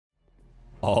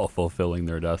all fulfilling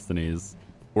their destinies,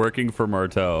 working for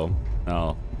Marteau.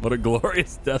 Oh, what a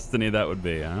glorious destiny that would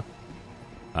be,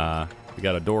 huh? We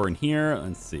got a door in here.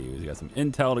 Let's see. We got some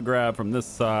intel to grab from this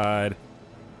side.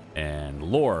 And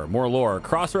lore, more lore.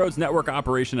 Crossroads Network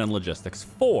Operation and Logistics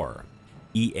 4.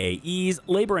 EAE's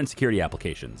labor and security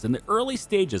applications. In the early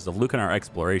stages of Lucanar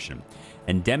exploration,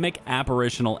 endemic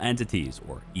apparitional entities,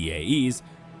 or EAEs,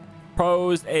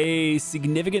 posed a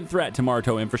significant threat to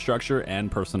Marteau infrastructure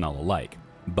and personnel alike.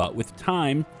 But with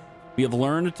time, we have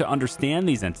learned to understand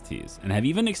these entities and have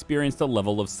even experienced a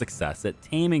level of success at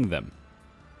taming them.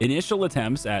 Initial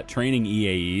attempts at training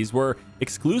EAEs were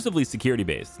exclusively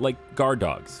security-based, like guard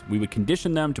dogs. We would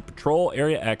condition them to patrol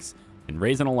Area X and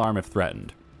raise an alarm if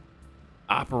threatened.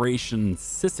 Operation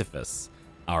Sisyphus,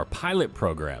 our pilot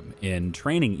program in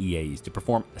training EAEs to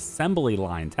perform assembly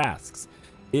line tasks,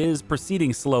 is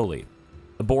proceeding slowly.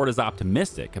 The board is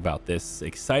optimistic about this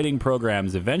exciting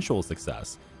program's eventual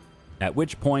success, at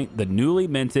which point the newly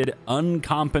minted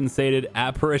uncompensated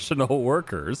apparitional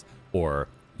workers, or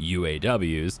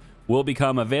UAWs, will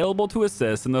become available to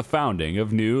assist in the founding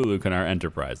of new Lucanar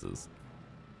enterprises.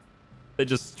 They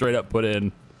just straight up put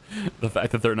in the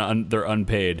fact that they're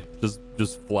unpaid.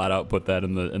 Just flat out put that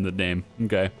in the name.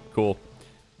 Okay, cool.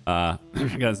 Got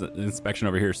an inspection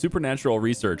over here. Supernatural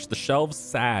research. The shelves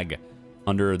sag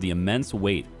under the immense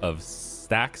weight of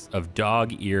stacks of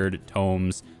dog-eared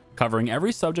tomes covering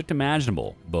every subject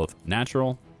imaginable, both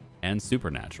natural and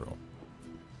supernatural.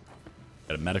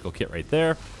 Got a medical kit right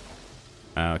there.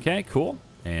 Okay, cool.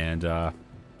 And I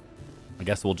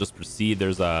guess we'll just proceed.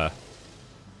 There's a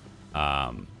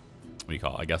what do you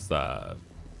call it? I guess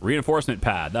reinforcement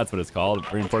pad. That's what it's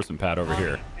called. Reinforcement pad over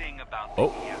here.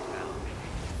 Oh.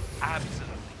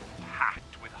 Absolutely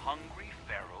packed with hungry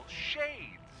feral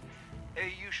shades.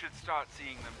 You should start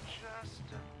seeing them just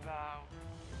about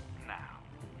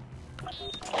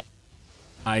now.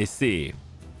 I see.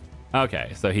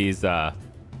 Okay, so he's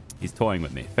toying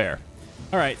with me. Fair.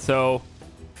 All right, so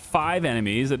 5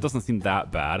 enemies. It doesn't seem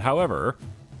that bad. However,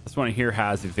 this one here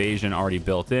has evasion already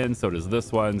built in. So does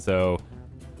this one. So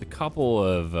a couple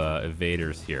of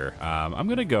evaders here. I'm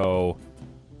gonna go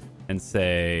and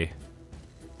say,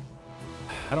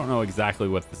 I don't know exactly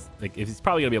what this. Like, if he's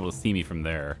probably gonna be able to see me from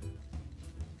there.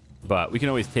 But we can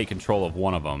always take control of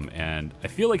one of them. And I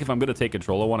feel like if I'm gonna take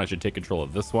control of one, I should take control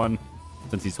of this one,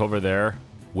 since he's over there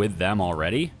with them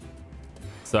already.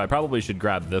 So I probably should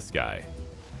grab this guy.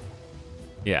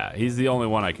 Yeah, he's the only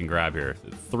one I can grab here.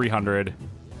 300.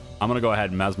 I'm going to go ahead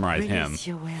and mesmerize him.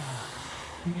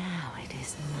 Now it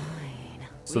is mine.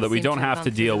 So that we don't have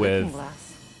to deal with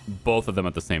both of them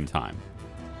at the same time.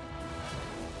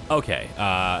 Okay,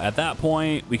 at that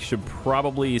point, we should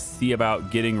probably see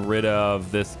about getting rid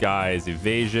of this guy's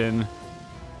evasion.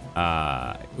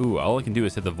 All I can do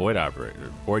is hit the void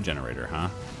generator, huh?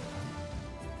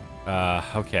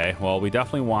 Okay, well, we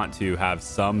definitely want to have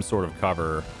some sort of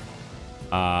cover.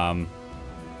 Can't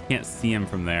see him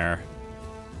from there.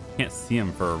 Can't see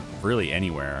him for really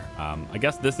anywhere. I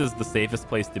guess this is the safest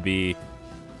place to be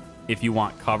if you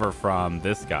want cover from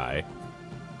this guy.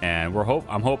 And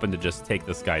I'm hoping to just take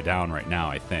this guy down right now,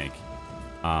 I think.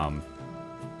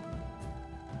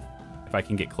 If I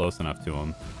can get close enough to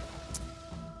him.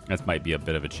 This might be a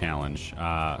bit of a challenge.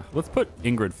 Let's put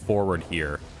Ingrid forward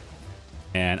here.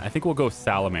 And I think we'll go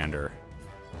Salamander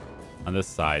on this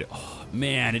side. Oh,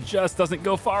 man, it just doesn't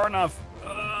go far enough.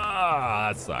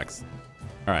 That sucks.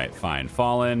 All right, fine.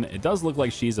 Fallen. It does look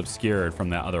like she's obscured from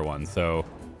that other one, so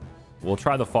we'll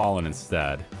try the Fallen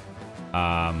instead.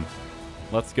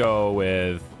 Let's go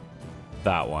with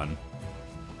that one.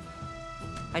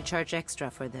 I charge extra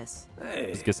for this. Hey,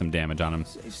 let's get some damage on him.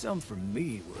 Save some for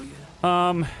me, will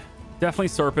you? Definitely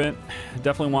Serpent.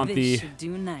 Definitely want this should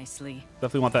do nicely.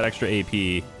 Definitely want that extra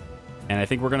AP. And I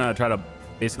think we're gonna try to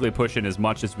basically push in as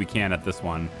much as we can at this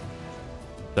one.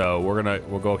 So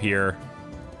we'll go here.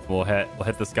 We'll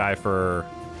hit this guy for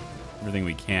everything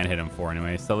we can hit him for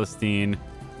anyway. Celestine,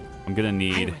 I'm gonna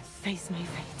need. I will face my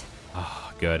fate.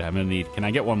 Oh, good. I'm gonna need. Can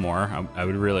I get one more? I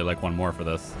would really like one more for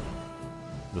this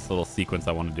little sequence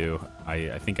I want to do.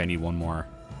 I think I need one more.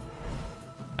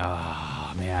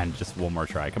 Ah, man, just one more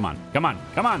try. Come on, come on,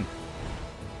 come on.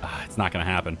 It's not gonna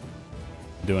happen.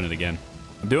 I'm doing it again.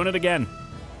 I'm doing it again.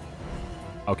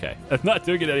 Okay, I'm not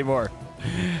doing it anymore.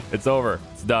 It's over.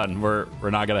 It's done. We're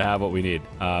not gonna have what we need.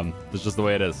 It's just the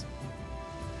way it is.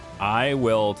 I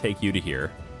will take you to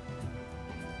here.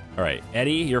 All right,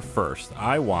 Eddie, you're first.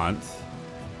 I want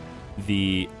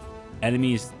the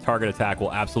enemy's target attack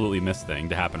will absolutely miss thing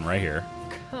to happen right here.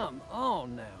 Come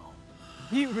on now.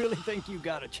 You really think you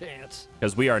got a chance?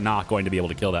 Because we are not going to be able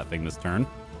to kill that thing this turn.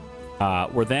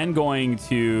 We're then going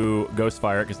to Ghost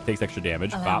Fire because it takes extra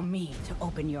damage. Allow Bop. me to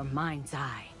open your mind's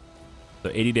eye. So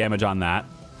 80 damage on that.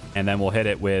 And then we'll hit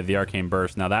it with the Arcane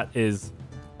Burst. Now that is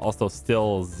also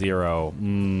still 0.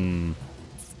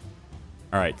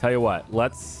 All right, tell you what.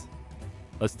 Let's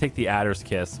take the Adder's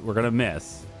Kiss. We're going to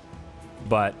miss,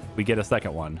 but we get a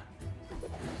second one.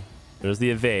 There's the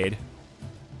evade.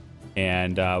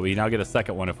 And we now get a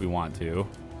second one if we want to.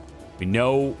 We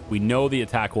know the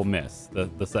attack will miss.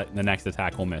 The next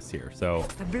attack will miss here. So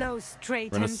A blow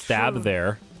straight we're going to and stab true.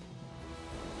 there.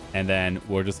 And then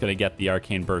we're just going to get the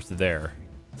Arcane Burst there.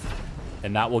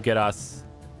 And that will get us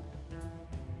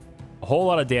a whole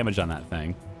lot of damage on that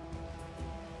thing.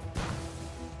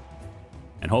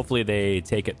 And hopefully they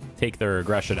take their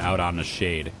aggression out on the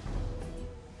Shade.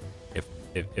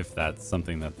 If that's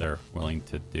something that they're willing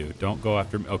to do. Don't go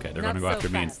after me. Okay, they're going to go after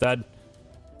me instead.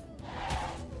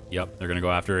 Yep, they're going to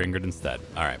go after Ingrid instead.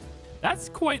 All right. That's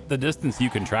quite the distance you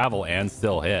can travel and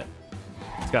still hit.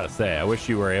 I just got to say, I wish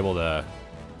you were able to...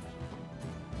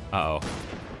 Uh-oh.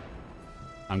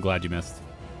 I'm glad you missed.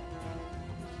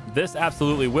 This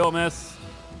absolutely will miss.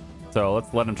 So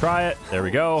let's let him try it. There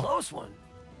we go. Close one.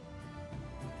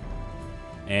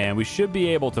 And we should be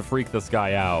able to freak this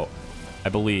guy out. I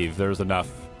believe there's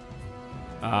enough.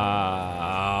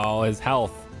 Oh, his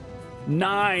health.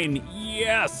 9.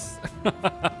 Yes.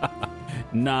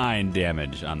 9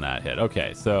 damage on that hit.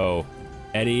 Okay, so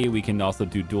Eddie, we can also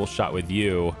do dual shot with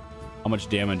you. How much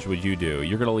damage would you do?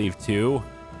 You're going to leave 2.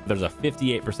 There's a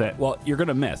 58%. Well, you're going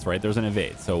to miss, right? There's an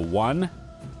evade. So 1,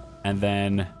 and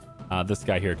then this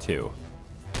guy here, 2.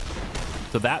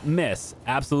 So that miss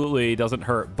absolutely doesn't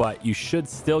hurt, but you should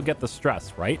still get the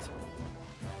stress, right?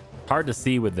 Hard to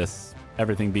see with this,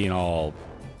 everything being all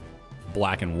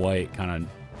black and white, kind of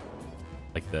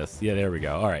like this. Yeah, there we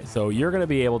go. All right, so you're going to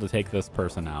be able to take this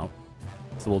person out.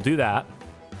 So we'll do that.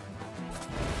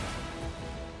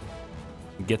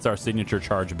 Gets our signature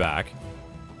charge back.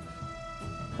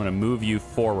 I'm going to move you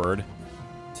forward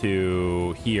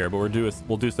to here, but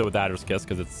we'll do so with Adder's Kiss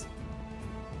because it's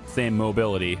same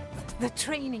mobility. The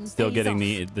training Still pays getting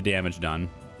off. the damage done.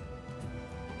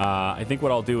 I think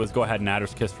what I'll do is go ahead and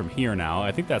Adder's Kiss from here now.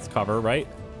 I think that's cover, right?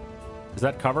 Is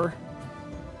that cover?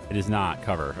 It is not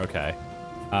cover. Okay.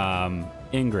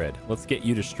 Ingrid, let's get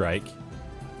you to strike.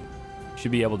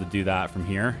 Should be able to do that from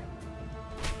here.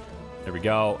 There we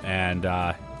go. And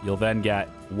you'll then get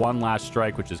one last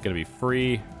strike, which is going to be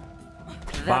free.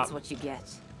 That's Bop. what you get.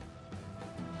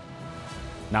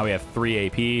 Now we have 3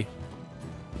 AP.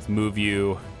 Let's move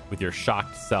you with your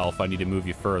shocked self. I need to move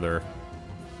you further.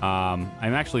 I'm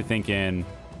actually thinking,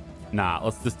 nah,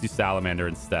 let's just do Salamander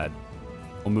instead.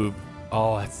 We'll move.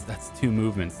 Oh, that's 2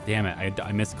 movements. Damn it.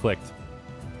 I misclicked.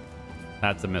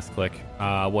 That's a misclick.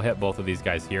 We'll hit both of these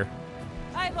guys here.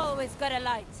 I've always got a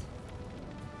light.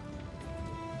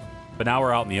 But now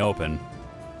we're out in the open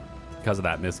because of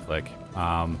that misclick.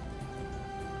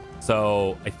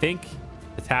 So I think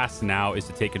the task now is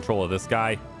to take control of this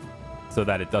guy so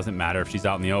that it doesn't matter if she's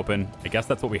out in the open. I guess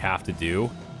that's what we have to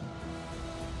do.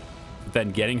 But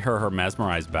then getting her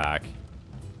mesmerized back.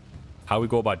 How do we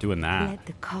go about doing that? Let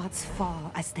the cards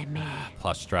fall as they may.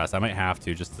 Plus stress. I might have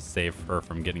to just to save her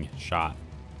from getting shot.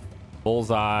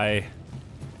 Bullseye.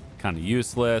 Kind of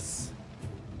useless.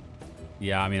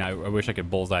 Yeah, I mean, I wish I could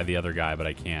bullseye the other guy, but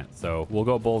I can't. So we'll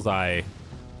go bullseye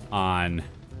on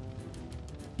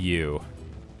you.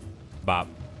 Bop.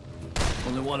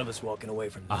 Only one of us walking away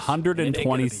from this.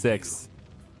 126.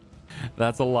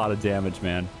 That's a lot of damage,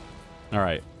 man. All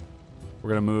right. We're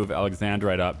going to move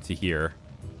Alexandrite up to here.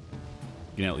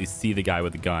 You can at least see the guy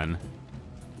with the gun.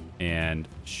 And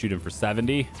shoot him for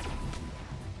 70.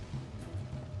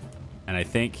 And I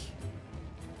think...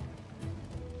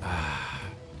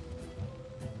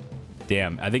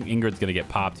 Damn, I think Ingrid's going to get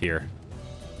popped here.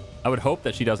 I would hope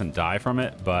that she doesn't die from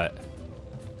it, but...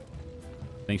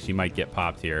 I think she might get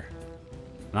popped here.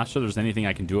 I'm not sure there's anything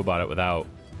I can do about it without...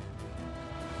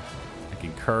 I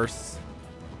can curse.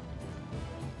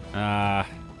 Yeah,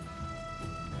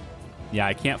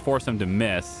 I can't force him to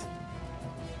miss.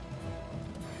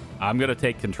 I'm gonna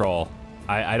take control.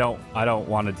 I don't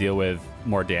want to deal with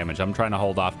more damage. I'm trying to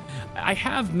hold off. I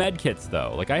have med kits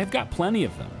though. Like I have got plenty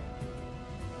of them.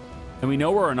 And we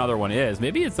know where another one is.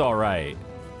 Maybe it's all right.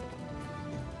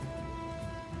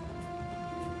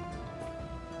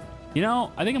 You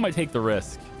know, I think I might take the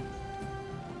risk.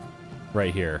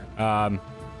 Right here. I'm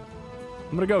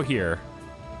gonna go here.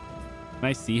 Can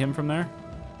I see him from there?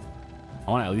 I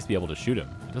want to at least be able to shoot him.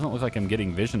 It doesn't look like I'm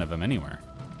getting vision of him anywhere.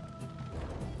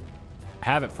 I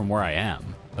have it from where I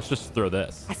am. Let's just throw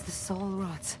this. As the soul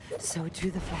rots, so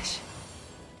do the flesh.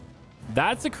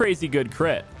 That's a crazy good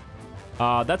crit.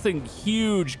 That's a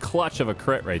huge clutch of a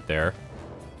crit right there.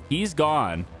 He's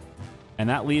gone. And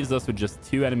that leaves us with just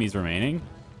 2 enemies remaining.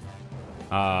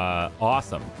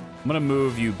 Awesome. I'm going to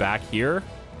move you back here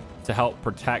to help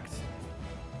protect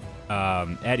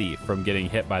Eddie from getting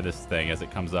hit by this thing as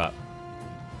it comes up.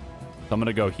 So I'm going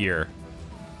to go here.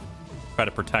 Try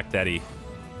to protect Eddie.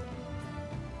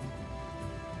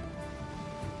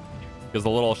 Because the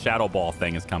little shadow ball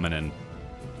thing is coming in.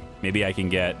 Maybe I can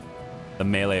get the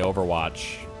melee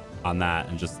overwatch on that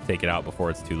and just take it out before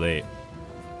it's too late.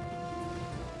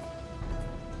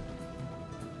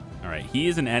 All right, he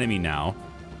is an enemy now.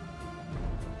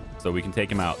 So we can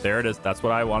take him out. There it is. That's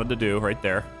what I wanted to do right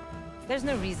there. There's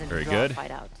no reason Very to draw good. a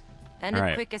fight out. End All it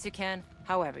right. quick as you can,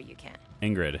 however you can.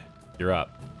 Ingrid, you're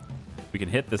up. We can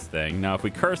hit this thing. Now, if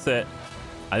we curse it,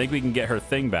 I think we can get her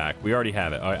thing back. We already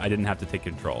have it. I didn't have to take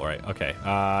control, right? Okay.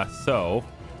 So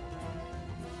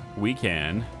we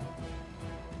can...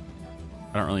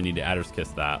 I don't really need to Adder's Kiss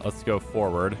that. Let's go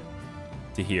forward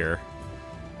to here.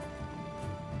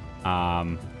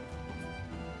 That's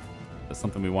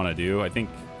something we want to do. I think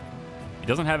he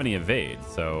doesn't have any evade,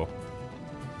 so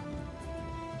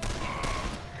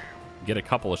get a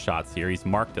couple of shots here. He's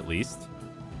marked at least.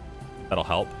 That'll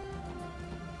help.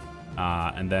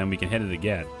 And then we can hit it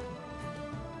again.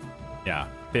 Yeah,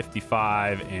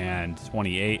 55 and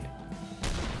 28.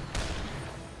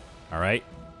 All right.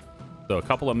 So a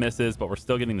couple of misses, but we're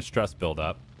still getting the stress build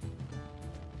up.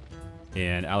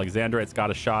 And Alexandra, it's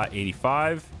got a shot,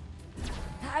 85.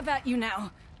 How about you now?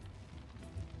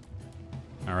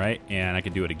 All right, and I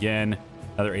can do it again.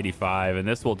 Another 85, and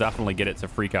this will definitely get it to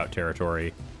freak out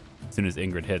territory as soon as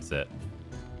Ingrid hits it.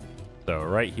 So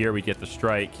right here, we get the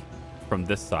strike from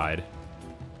this side.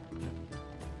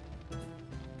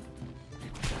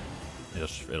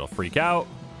 It'll freak out.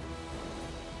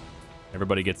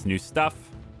 Everybody gets new stuff.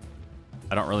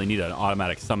 I don't really need an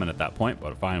automatic summon at that point,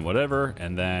 but fine, whatever.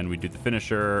 And then we do the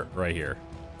finisher right here.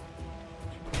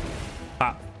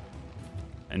 Pop.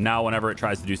 And now whenever it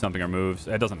tries to do something or moves,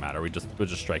 it doesn't matter. We'll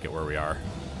just strike it where we are.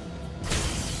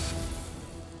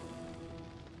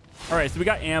 All right, so we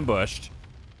got ambushed,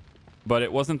 but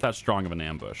it wasn't that strong of an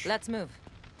ambush. Let's move.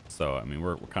 So, I mean,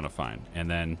 we're kind of fine.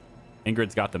 And then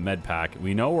Ingrid's got the med pack.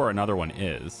 We know where another one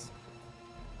is.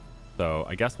 So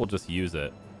I guess we'll just use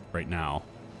it right now.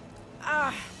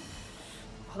 All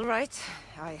right,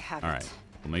 I have All it. right,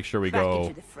 we'll make sure we Back go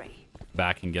into the fray.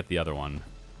 back and get the other one.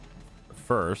 But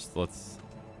first, let's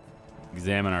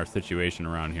examine our situation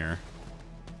around here.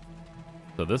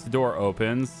 So this door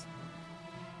opens,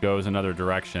 goes another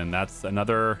direction. That's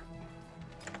another,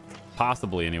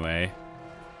 possibly anyway,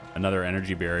 another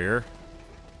energy barrier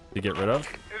to get rid of.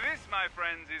 This, my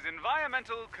friends, is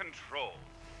environmental control.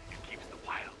 It keeps the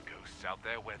wild ghosts out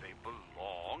there where they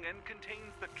belong and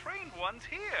contains the trained ones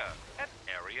here at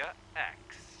Area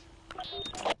X.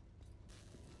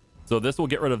 So this will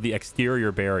get rid of the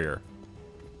exterior barrier.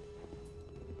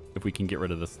 If we can get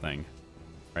rid of this thing.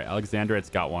 All right, Alexandra, it's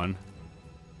got one.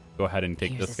 Go ahead and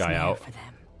take Here's this a guy snare out. for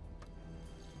them.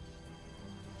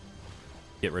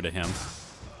 Get rid of him.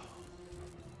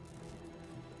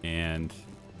 And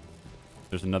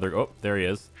there's another. Oh, there he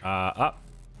is. Up.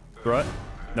 Throw it.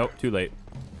 Nope, too late.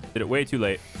 Did it way too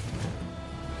late.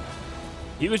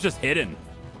 He was just hidden.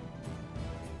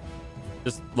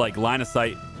 Just like line of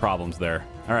sight problems there.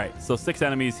 All right, so 6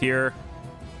 enemies here.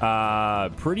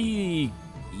 Pretty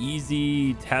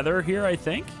easy tether here, I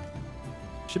think.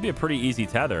 Should be a pretty easy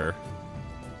tether.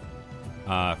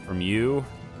 From you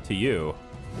to you.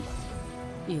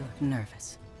 You look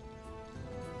nervous.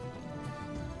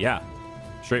 Yeah,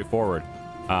 straightforward.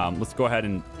 Let's go ahead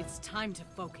and It's time to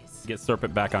focus. get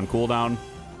Serpent back on cooldown.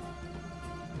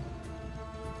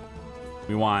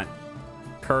 We want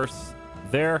Curse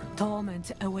there.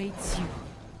 Torment awaits you.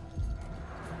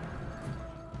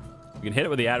 We can hit it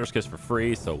with the Adder's Kiss for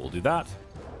free, so we'll do that.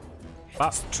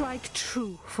 Pop. Strike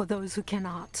true for those who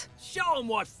cannot. Show him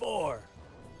what for.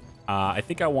 I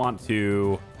think I want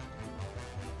to...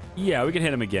 Yeah, we can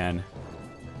hit him again.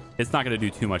 It's not going to do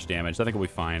too much damage. I think we'll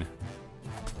be fine.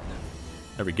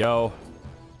 There we go.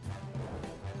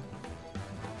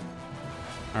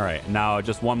 All right, now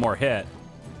just one more hit,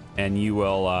 and you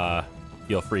will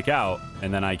you'll freak out,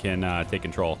 and then I can take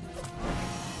control.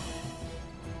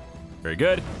 Very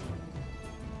good.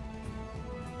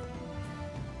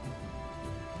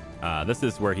 This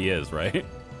is where he is, right?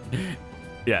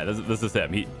 Yeah, this is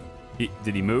him. He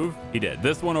did he move? He did.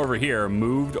 This one over here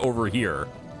moved over here.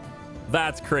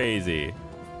 That's crazy.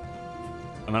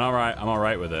 I mean, all right, I'm all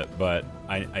right with it, but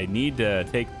I need to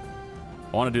take.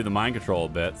 I want to do the mind control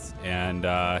bits, and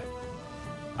I'm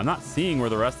not seeing where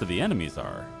the rest of the enemies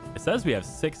are. It says we have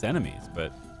 6 enemies, but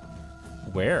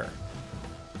where?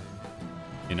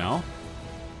 You know?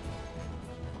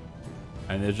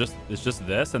 And it's just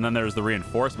this, and then there's the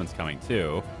reinforcements coming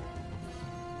too.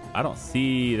 I don't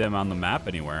see them on the map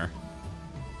anywhere.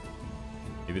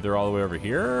 Maybe they're all the way over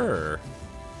here, or...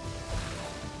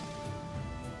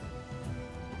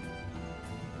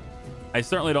 I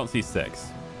certainly don't see 6,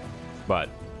 but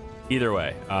either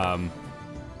way,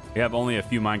 we have only a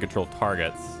few mind control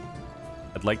targets.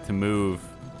 I'd like to move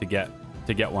to get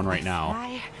one right now.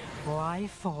 Why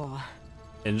for?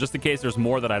 And just in case there's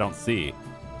more that I don't see.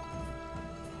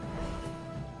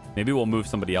 Maybe we'll move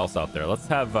somebody else out there. Let's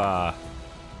have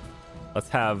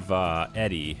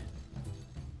Eddie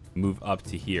move up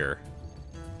to here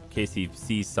in case he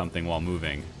sees something while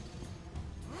moving.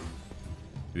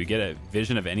 Do we get a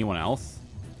vision of anyone else?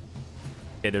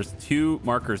 Okay, there's 2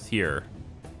 markers here.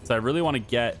 So I really want to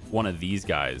get one of these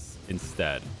guys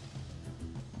instead.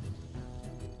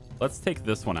 Let's take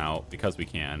this one out because we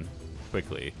can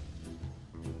quickly.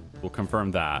 We'll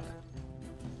confirm that.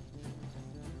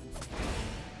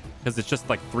 Because it's just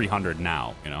like 300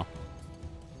 now, you know?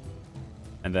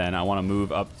 And then I want to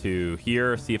move up to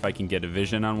here, see if I can get a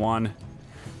vision on one.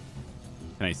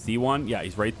 Can I see one? Yeah,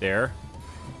 he's right there.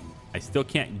 I still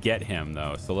can't get him,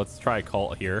 though. So let's try a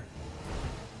cult here.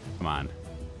 Come on.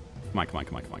 Come on, come on,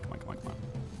 come on, come on, come on, come on, come on.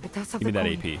 Give me that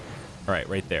AP. All right,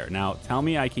 right there. Now, tell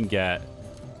me I can get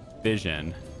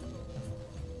vision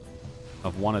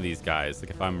of one of these guys.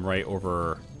 Like if I'm right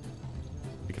over...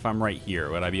 Like if I'm right here,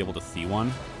 would I be able to see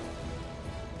one?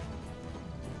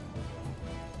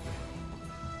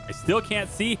 I still can't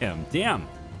see him. Damn.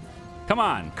 Come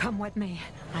on. Come with me.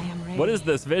 I am ready. What is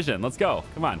this vision? Let's go.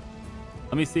 Come on.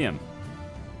 Let me see him.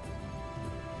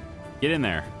 Get in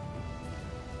there.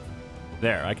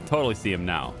 There. I can totally see him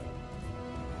now.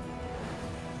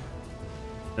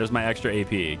 There's my extra AP.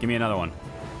 Give me another one.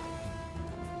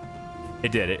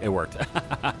 It did. It worked.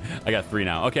 I got 3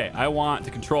 now. Okay. I want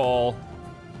to control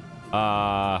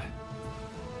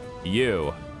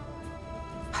you.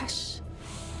 Hush.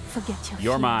 Forget your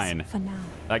You're fears mine. for now.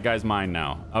 That guy's mine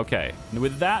now. Okay.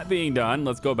 With that being done,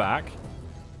 let's go back.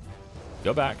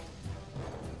 Go back.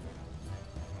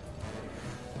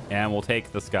 And we'll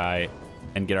take this guy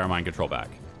and get our mind control back.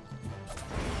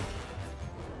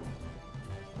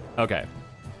 Okay.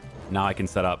 Now I can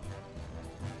set up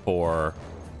for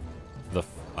the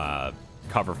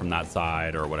cover from that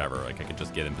side or whatever. Like I could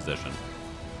just get in position.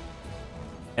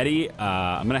 Eddie,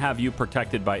 I'm going to have you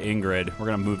protected by Ingrid. We're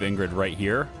going to move Ingrid right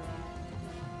here.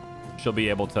 She'll be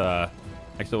able to...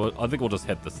 Actually, I think we'll just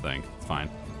hit this thing. It's fine.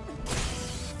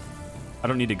 I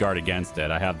don't need to guard against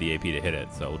it. I have the AP to hit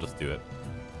it, so we'll just do it.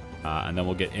 And then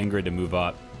we'll get Ingrid to move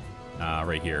up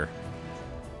right here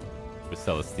with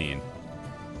Celestine.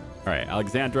 All right,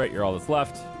 Alexandrite, you're all that's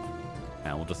left.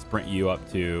 And we'll just sprint you up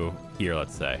to here,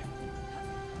 let's say.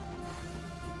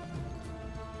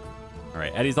 All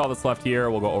right, Eddie's all that's left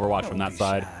here. We'll go Overwatch from that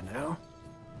side.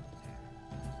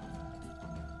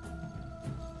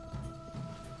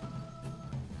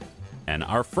 And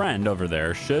our friend over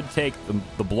there should take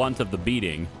the blunt of the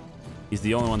beating. He's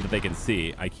the only one that they can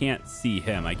see. I can't see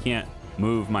him. I can't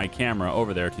move my camera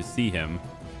over there to see him.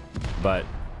 But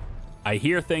I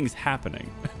hear things happening.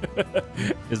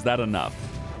 Is that enough?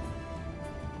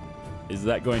 Is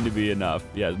that going to be enough?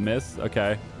 Yeah, miss?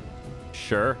 Okay.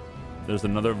 Sure. There's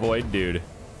another void dude.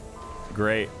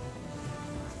 Great.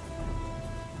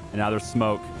 And now there's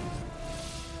smoke.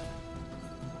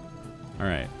 All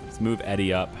right. Let's move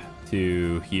Eddie up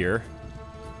to here.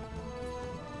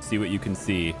 See what you can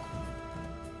see.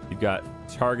 You've got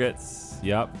targets.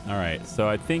 Yep. All right. So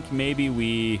I think maybe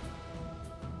we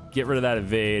get rid of that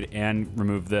evade and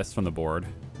remove this from the board.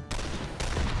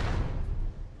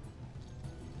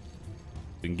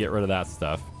 We can get rid of that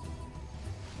stuff.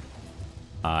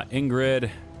 Ingrid,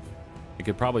 I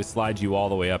could probably slide you all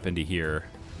the way up into here.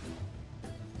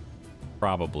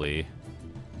 Probably.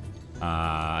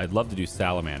 I'd love to do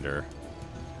Salamander.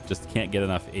 Just can't get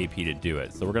enough AP to do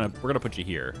it. So we're gonna put you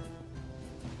here.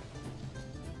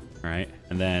 All right,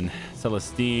 and then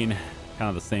Celestine, kind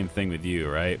of the same thing with you,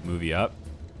 right? Move you up.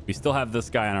 We still have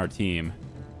this guy on our team,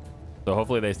 so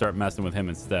hopefully they start messing with him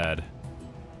instead.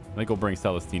 I think we'll bring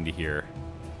Celestine to here.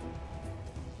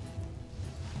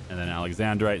 And then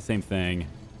Alexandrite, same thing.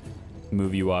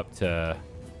 Move you up to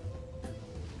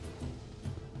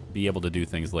be able to do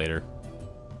things later.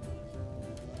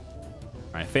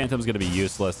 All right, Phantom's going to be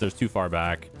useless. There's too far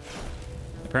back.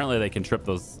 Apparently they can trip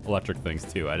those electric things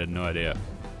too. I had no idea.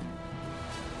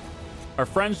 Our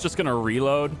friend's just going to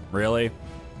reload? Really?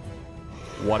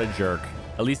 What a jerk.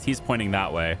 At least he's pointing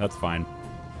that way. That's fine.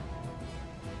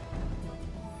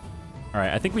 All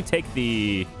right, I think we take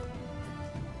the...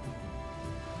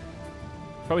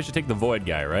 Probably should take the Void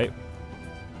guy, right?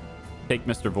 Take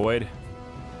Mr. Void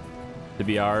to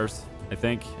be ours, I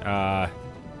think.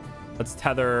 Let's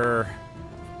tether...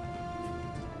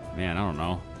 Man, I don't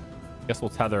know. I guess we'll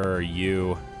tether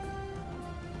you.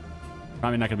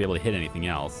 Probably not going to be able to hit anything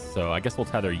else. So I guess we'll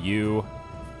tether you.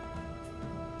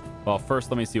 Well, first,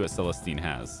 let me see what Celestine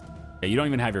has. Yeah, you don't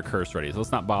even have your curse ready, so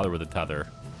let's not bother with the tether.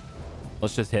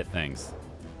 Let's just hit things.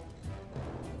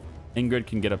 Ingrid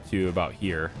can get up to about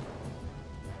here.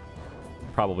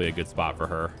 Probably a good spot for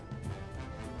her.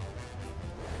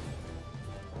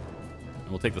 And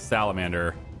we'll take the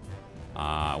Salamander.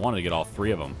 I wanted to get all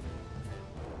three of them.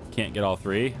 Can't get all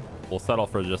three. We'll settle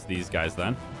for just these guys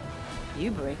then.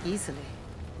 You break easily.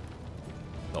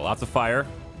 So lots of fire.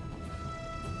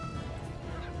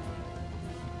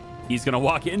 He's going to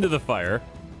walk into the fire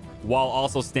while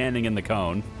also standing in the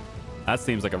cone. That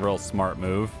seems like a real smart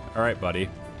move. All right, buddy.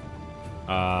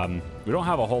 We don't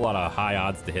have a whole lot of high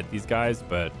odds to hit these guys,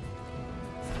 but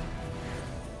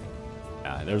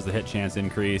yeah, there's the hit chance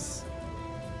increase.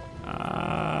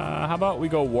 How about we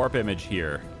go warp image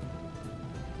here?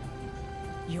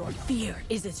 Your fear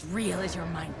is as real as your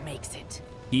mind makes it.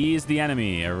 He's the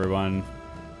enemy, everyone.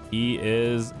 He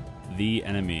is the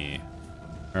enemy.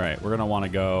 All right, we're going to want to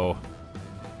go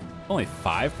only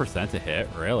 5% to hit.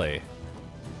 Really?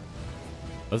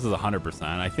 This is 100%.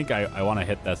 I think I want to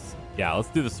hit this. Yeah, let's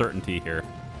do the certainty here.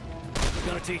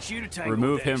 Gonna teach you to tangle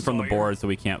Remove with him that, from the Sawyer. board so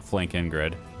we can't flank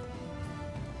Ingrid.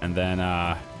 And then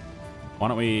why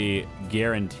don't we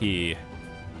guarantee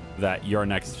that your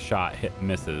next shot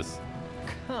misses?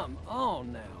 Come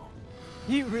on now.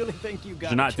 You really think you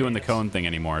got You're not a doing the chance? cone thing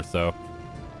anymore, so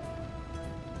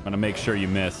I'm gonna make sure you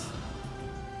miss.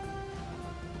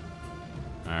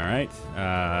 All right.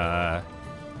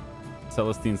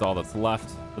 Celestine's all that's left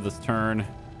for this turn.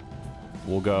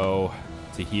 We'll go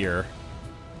to here.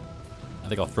 I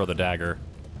think I'll throw the dagger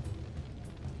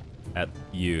at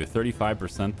you.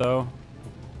 35% though.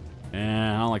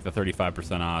 I don't like the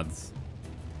 35% odds.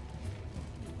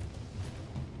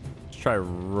 Let's try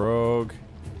Rogue.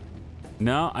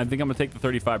 No, I think I'm gonna take the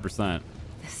 35%.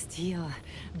 The steel,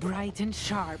 bright and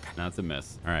sharp. That's a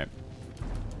miss. All right.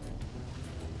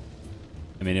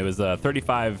 I mean, it was a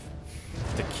 35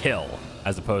 to kill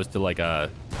as opposed to like a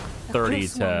 30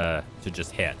 to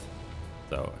just hit.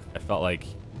 So I felt like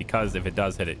because if it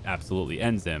does hit, it absolutely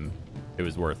ends him. It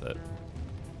was worth it.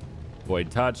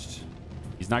 Void touched.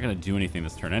 He's not going to do anything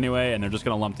this turn anyway, and they're just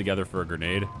going to lump together for a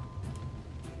grenade.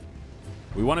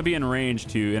 We want to be in range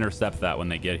to intercept that when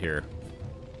they get here.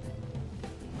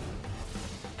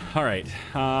 All right.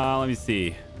 Let me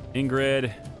see.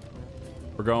 Ingrid.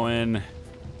 We're going...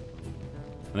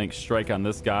 I think strike on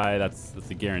this guy. That's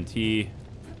a guarantee.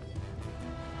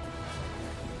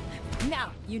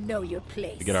 Now you know your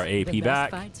place. We get our AP the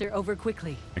back. Best fights are over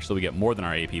quickly. Actually, we get more than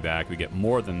our AP back. We get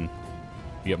more AP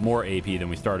than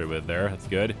we started with there. That's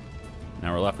good.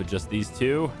 Now we're left with just these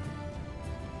two.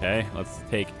 Okay, let's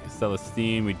take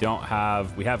Celestine.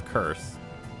 We have curse.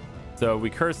 So we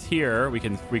curse here. We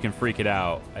can freak it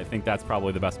out. I think that's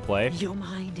probably the best play. Your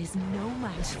mind is no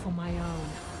match for my own.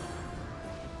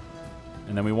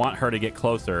 And then we want her to get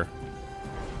closer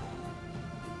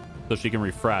so she can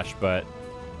refresh, but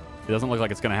it doesn't look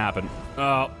like it's going to happen.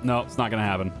 Oh, no, it's not going to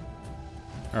happen.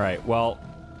 All right, well,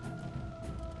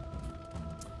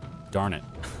 darn it.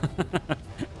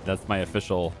 That's my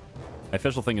official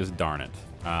thing is darn it.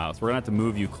 So we're going to have to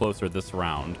move you closer this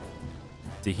round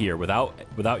to here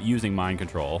without using mind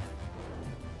control.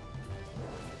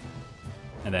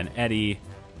 And then Eddie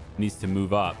needs to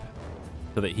move up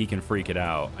so that he can freak it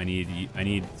out. I need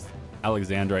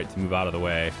Alexandrite to move out of the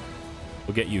way.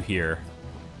 We'll get you here.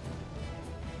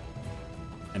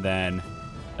 And then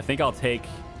I think I'll take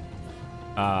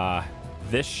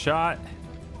this shot.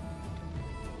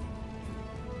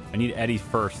 I need Eddie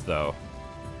first, though,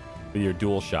 with your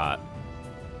dual shot,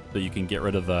 so you can get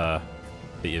rid of the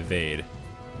evade.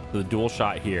 So the dual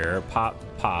shot here, pop,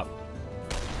 pop.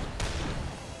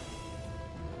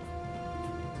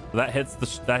 So that hits the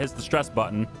stress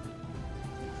button.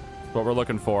 That's what we're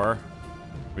looking for.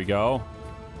 Here we go.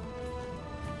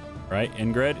 Right,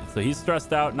 Ingrid. So he's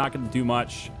stressed out, not going to do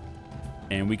much,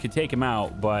 and we could take him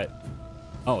out, but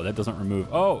oh, that doesn't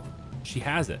remove. Oh, she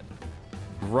has it.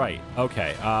 Right.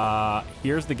 Okay.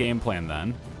 Here's the game plan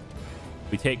then.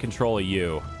 We take control of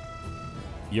you.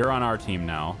 You're on our team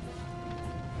now,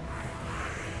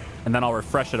 and then I'll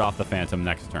refresh it off the Phantom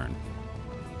next turn.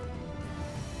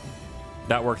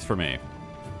 That works for me.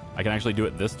 I can actually do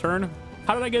it this turn.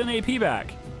 How did I get an AP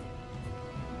back?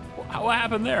 What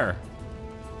happened there?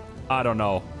 I don't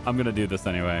know. I'm gonna do this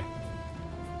anyway.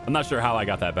 I'm not sure how I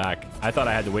got that back. I thought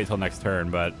I had to wait till next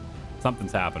turn, but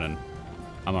something's happening.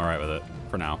 I'm all right with it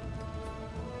for now.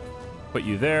 Put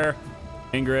you there.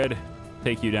 Ingrid,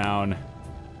 take you down.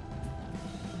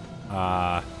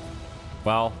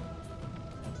 Well,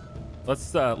 let's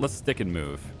stick and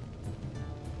move.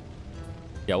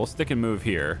 Yeah, we'll stick and move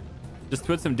here. Just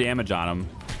put some damage on him.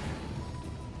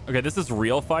 Okay, this is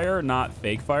real fire, not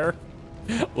fake fire.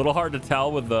 A little hard to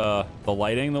tell with the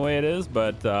lighting the way it is,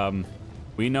 but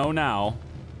we know now.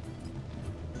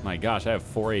 My gosh, I have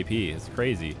 4 AP. It's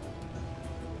crazy.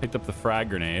 Picked up the frag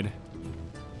grenade.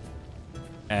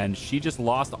 And she just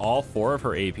lost all 4 of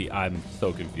her AP. I'm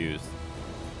so confused.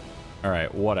 All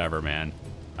right, whatever, man.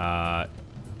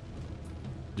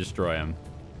 Destroy him.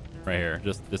 Right here.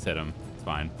 Just hit him. It's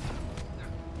fine.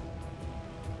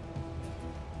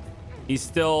 He's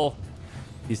still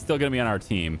gonna be on our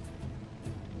team.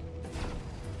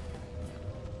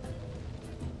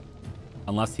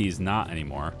 Unless he's not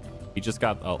anymore. He just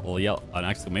got an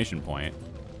exclamation point.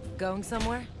 Going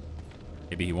somewhere?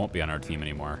 Maybe he won't be on our team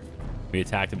anymore. We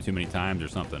attacked him too many times or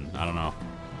something. I don't know.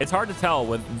 It's hard to tell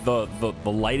with the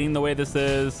lighting the way this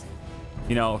is.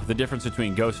 You know, the difference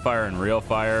between ghost fire and real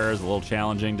fire is a little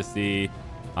challenging to see.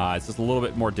 It's just a little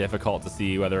bit more difficult to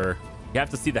see whether... You have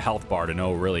to see the health bar to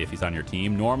know really if he's on your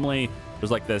team. Normally,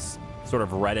 there's like this sort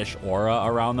of reddish aura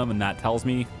around them, and that tells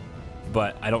me.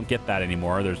 But I don't get that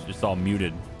anymore. There's just all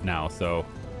muted now, so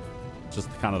it's just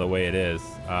kind of the way it is.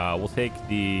 We'll take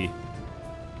the...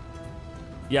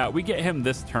 Yeah, we get him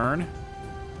this turn.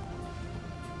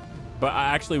 But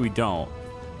actually, we don't.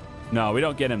 No, we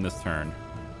don't get him this turn.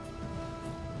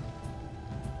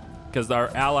 Because our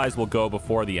allies will go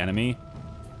before the enemy.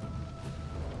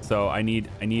 So I need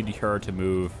her to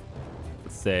move,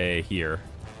 let's say, here.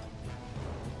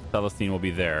 Celestine will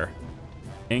be there.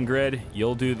 Ingrid,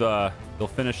 you'll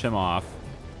finish him off.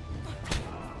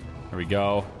 There we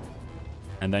go.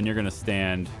 And then you're gonna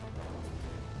stand,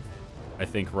 I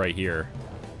think, right here.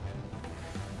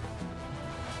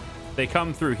 If they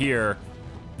come through here,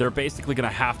 they're basically gonna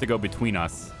have to go between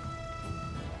us.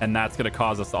 And that's gonna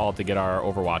cause us all to get our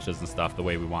overwatches and stuff the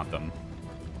way we want them.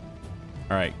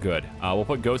 All right, good. We'll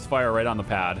put Ghost Fire right on the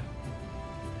pad.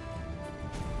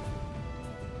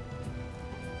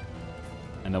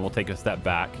 And then we'll take a step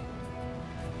back.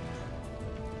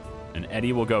 And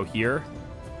Eddie will go here.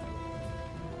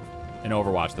 And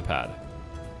overwatch the pad.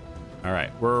 All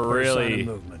right, we're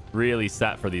really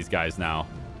set for these guys now.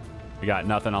 We got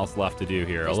nothing else left to do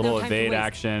here. There's a little no time to evade waste.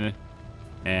 action.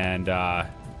 And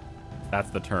that's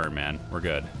the turn, man. We're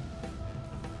good.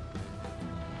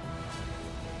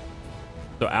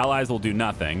 So allies will do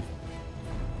nothing.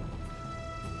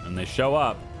 And they show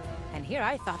up. And here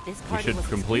I thought this We party should was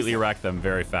completely exclusive. wreck them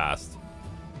very fast.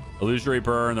 Illusory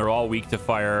burn, they're all weak to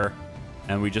fire.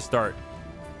 And we just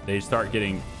they start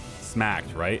getting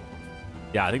smacked, right?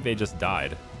 Yeah, I think they just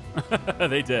died.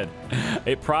 They did.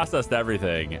 It processed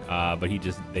everything, but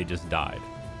they just died.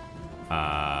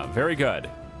 Very good.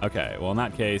 Okay, well in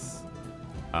that case,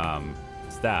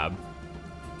 stab.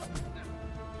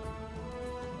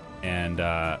 And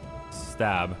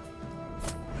stab.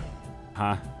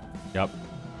 Huh? Yep.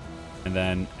 And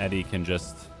then Eddie can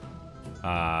just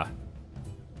bop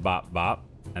bop,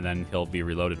 and then he'll be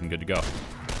reloaded and good to go.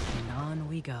 And on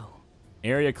we go.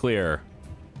 Area clear.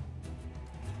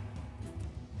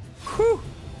 Whew.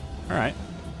 All right.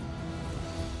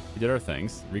 We did our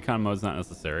things. Recon mode's not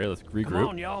necessary. Let's regroup. Come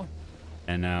on, y'all.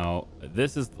 And now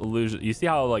this is illusion. You see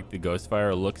how like the ghost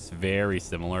fire looks very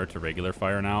similar to regular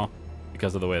fire now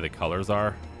because of the way the colors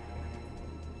are.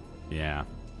 Yeah.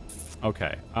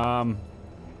 Okay.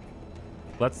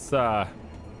 Let's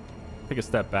take a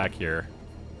step back here.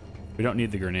 We don't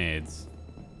need the grenades.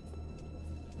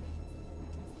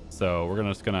 So we're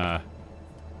just gonna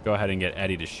go ahead and get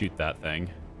Eddie to shoot that thing.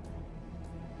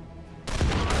 2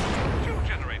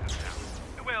 generators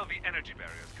down. Well, the energy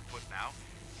barrier's kaput now.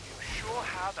 You sure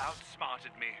have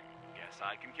outsmarted me. Guess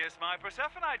I can kiss my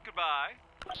Persephonite goodbye.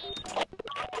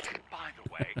 By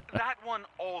the way, that one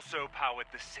also powered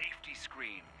the safety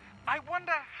screen. I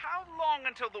wonder how long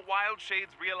until the Wild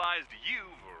Shades realized you've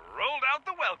rolled out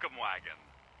the welcome wagon.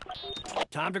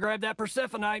 Time to grab that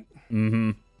Persephonite.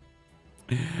 Mm-hmm.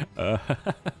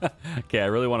 Okay, I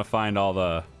really want to find all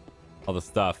the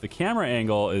stuff. The camera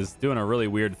angle is doing a really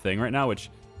weird thing right now, which,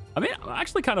 I mean, I'm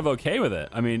actually kind of okay with it.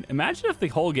 I mean, imagine if the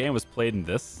whole game was played in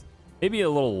this, maybe a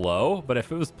little low, but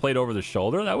if it was played over the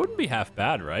shoulder, that wouldn't be half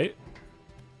bad, right?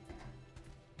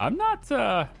 I'm not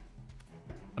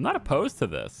opposed to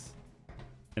this.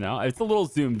 You know, it's a little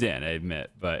zoomed in, I admit,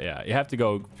 but yeah, you have to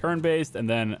go turn-based and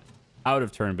then out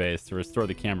of turn-based to restore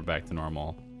the camera back to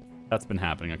normal. That's been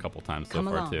happening a couple times so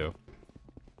far too.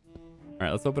 All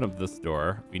right, let's open up this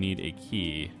door. We need a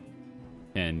key.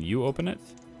 Can you open it?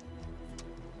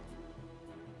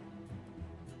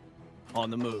 On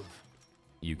the move.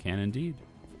 You can indeed.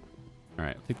 All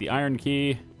right, take the iron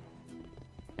key.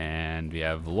 And we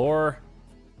have lore.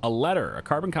 A letter, a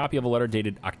carbon copy of a letter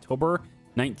dated October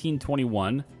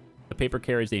 1921. The paper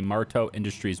carries a Marteau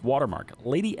Industries watermark.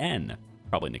 Lady N,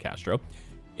 probably Nicastro.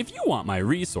 If you want my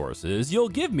resources, you'll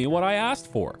give me what I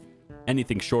asked for.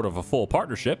 Anything short of a full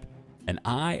partnership, and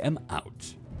I am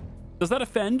out. Does that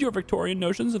offend your Victorian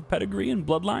notions of pedigree and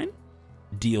bloodline?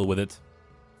 Deal with it.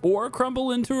 Or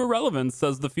crumble into irrelevance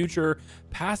as the future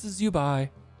passes you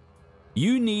by.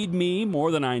 You need me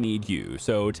more than I need you,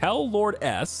 so tell Lord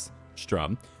S,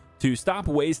 Strum, to stop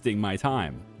wasting my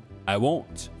time. I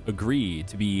won't agree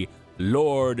to be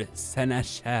Lord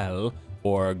Seneschal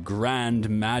or Grand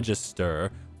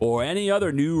Magister or any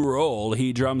other new role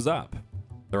he drums up.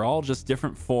 They're all just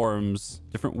different forms,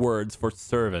 different words for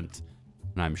servant,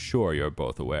 and I'm sure you're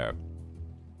both aware.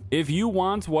 If you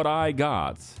want what I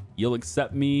got, you'll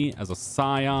accept me as a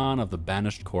scion of the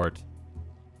banished court.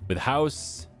 With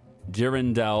House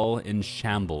Girindel in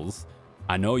shambles,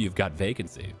 I know you've got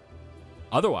vacancy.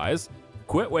 Otherwise,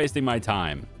 quit wasting my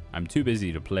time. I'm too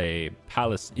busy to play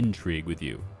palace intrigue with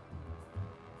you.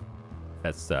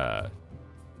 That's, I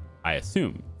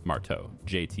assume, Marteau,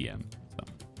 JTM. So,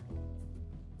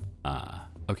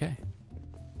 okay.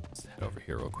 Let's head over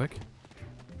here real quick.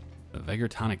 The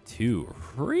Vegertonic 2.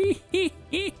 Really?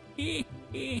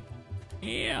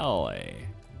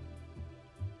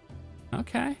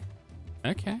 Okay.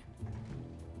 Okay.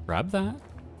 Grab that.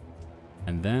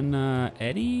 And then,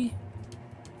 Eddie?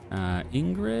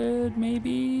 Ingrid,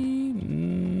 maybe?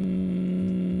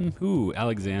 Ooh,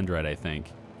 Alexandrite, I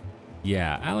think.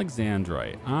 Yeah,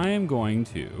 Alexandrite. I am going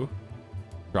to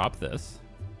drop this.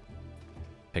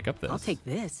 Pick up this. I'll take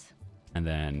this. And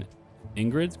then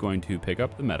Ingrid's going to pick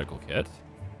up the medical kit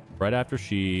right after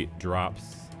she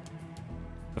drops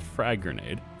the frag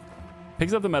grenade.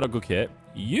 Picks up the medical kit,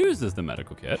 uses the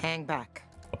medical kit Hang back.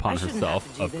 upon I shouldn't herself,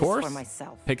 have to do of this course. for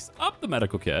myself. Picks up the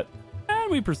medical kit,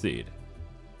 and we proceed.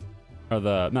 Or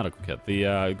the medical kit,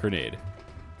 the grenade.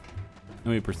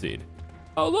 And we proceed.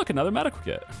 Oh, look, another medical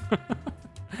kit.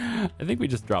 I think we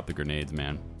just dropped the grenades,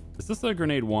 man. Is this a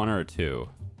grenade 1 or a 2?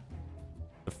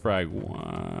 The frag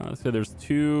 1. So there's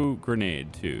 2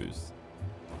 grenade 2s.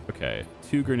 Okay,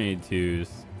 2 grenade 2s.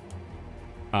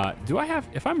 Do I have...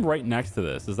 If I'm right next to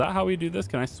this, is that how we do this?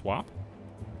 Can I swap?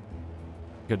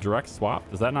 Like a direct swap?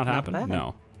 Does that not happen? bad.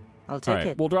 No. I'll take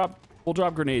it. We'll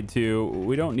drop grenade 2.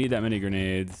 We don't need that many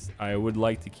grenades. I would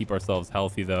like to keep ourselves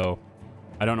healthy, though.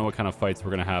 I don't know what kind of fights we're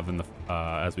going to have in the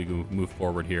as we move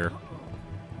forward here.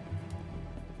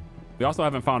 We also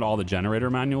haven't found all the generator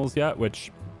manuals yet,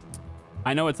 which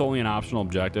I know it's only an optional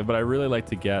objective, but I really like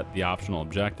to get the optional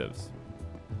objectives.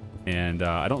 And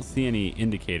I don't see any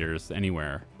indicators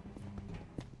anywhere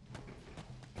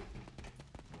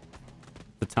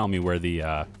to tell me where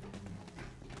the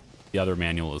other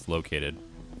manual is located.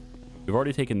 We've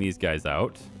already taken these guys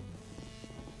out.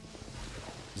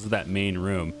 This is that main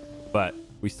room, but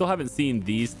we still haven't seen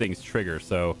these things trigger,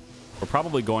 so we're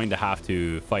probably going to have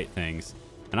to fight things.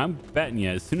 And I'm betting you,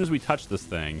 as soon as we touch this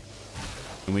thing,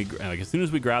 and as soon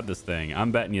as we grab this thing,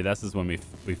 I'm betting you this is when we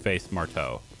face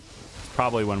Marteau. It's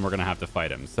probably when we're going to have to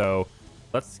fight him. So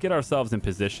let's get ourselves in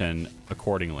position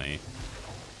accordingly.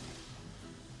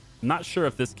 I'm not sure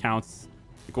if this counts,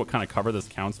 like what kind of cover this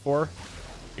counts for.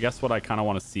 I guess what I kind of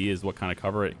want to see is what kind of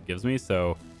cover it gives me.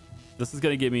 So this is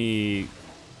going to give me...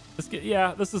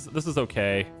 yeah, this is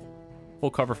okay. Full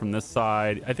cover from this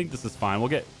side. I think this is fine. We'll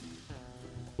get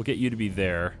you to be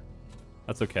there.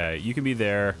 That's okay. You can be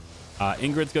there.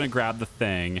 Ingrid's gonna grab the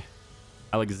thing.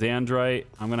 Alexandrite,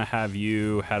 I'm gonna have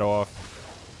you head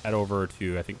over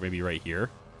to, I think maybe right here.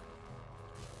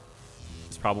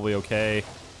 It's probably okay.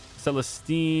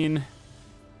 Celestine,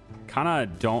 I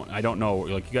don't know.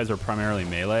 Like, you guys are primarily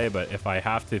melee, but if I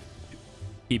have to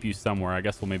keep you somewhere, I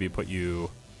guess we'll maybe put you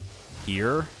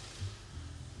here.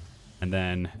 And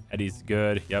then Eddie's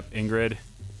good. Yep, Ingrid.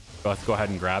 Let's go ahead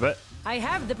and grab it. I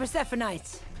have the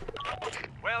Persephonite.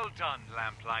 Well done,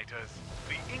 Lamplighters.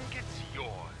 The inket's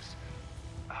yours.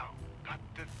 Oh, but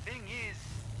the thing is,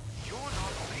 you're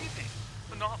not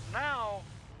leaving. Not now.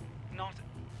 Not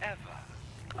ever.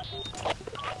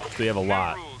 So we have a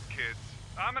lot. No rules, kids.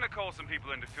 I'm gonna call some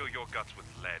people in to fill your guts with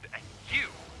lead, and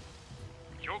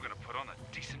you're gonna put on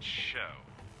a decent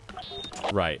show.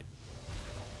 Right.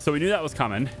 So we knew that was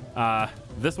coming.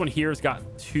 This one here's got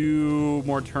 2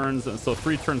 more turns, so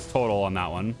 3 turns total on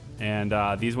that one.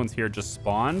 and these ones here just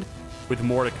spawned with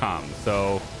more to come.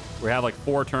 So we have like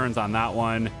 4 turns on that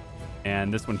one,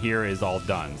 and this one here is all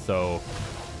done. So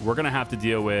we're gonna have to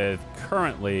deal with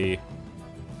currently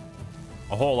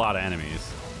a whole lot of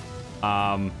enemies.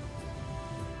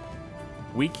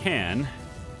 We can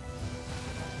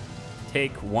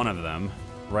take one of them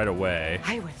right away.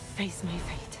 I will face my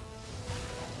fate.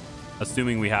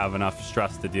 Assuming we have enough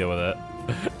stress to deal with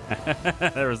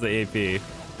it. There was the AP.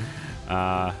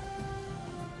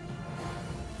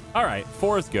 All right,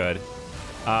 4 is good.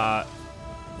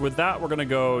 With that, we're gonna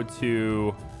go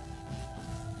to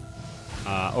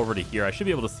over to here. I should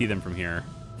be able to see them from here.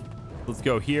 Let's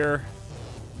go here,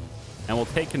 and we'll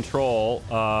take control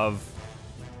of.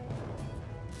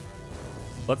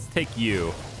 Let's take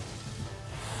you.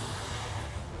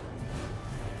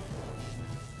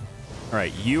 All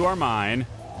right, you are mine.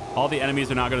 All the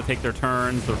enemies are not going to take their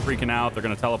turns. They're freaking out. They're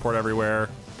going to teleport everywhere.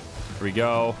 Here we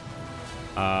go.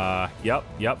 Yep.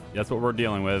 That's what we're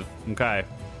dealing with. Okay.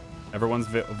 Everyone's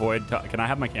void. Can I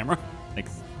have my camera?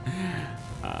 Thanks.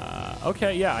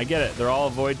 Okay, yeah, I get it. They're all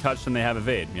void touched and they have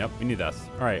evade. Yep, we need this.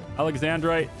 All right,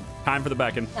 Alexandrite, time for the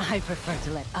beckon. I prefer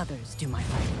to let others do my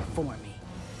fighting for me.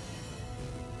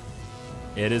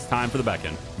 It is time for the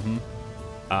beckon.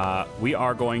 We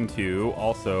are going to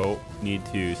also need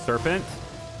to serpent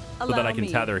so that I can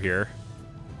tether here,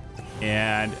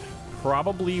 and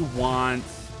probably want,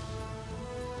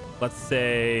 let's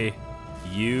say,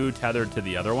 you tethered to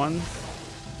the other ones.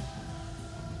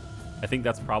 I think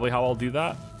that's probably how I'll do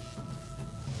that.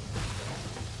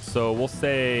 So we'll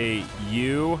say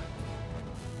you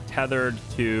tethered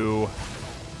to,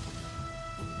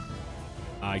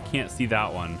 I can't see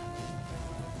that one.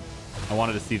 I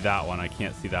wanted to see that one. I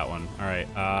can't see that one. All right.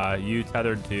 You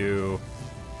tethered to,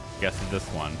 I guess, this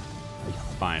one.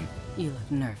 Fine. You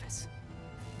look nervous.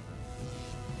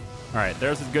 All right.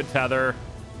 There's a good tether.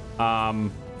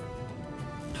 Hide.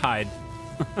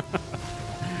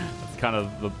 That's kind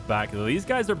of the back. These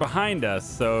guys are behind us,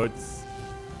 so it's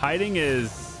hiding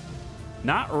is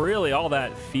not really all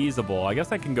that feasible. I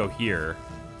guess I can go here.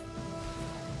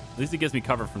 At least it gives me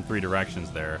cover from 3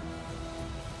 directions there.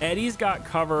 Eddie's got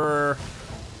cover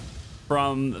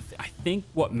from, I think,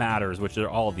 what matters, which are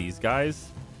all these guys.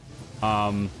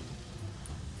 I'm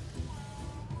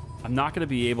not going to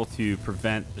be able to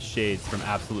prevent the shades from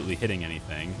absolutely hitting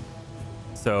anything.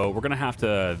 So we're going to have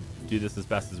to do this as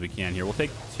best as we can here. We'll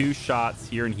take 2 shots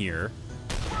here and here.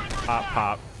 Pop,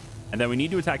 pop. And then we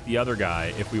need to attack the other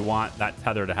guy if we want that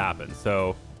tether to happen.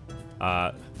 So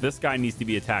this guy needs to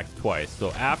be attacked twice.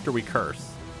 So after we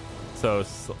curse. So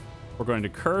we're going to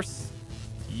curse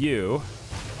you.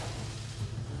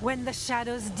 When the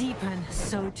shadows deepen,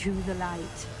 so too the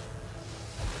light.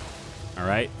 All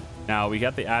right. Now we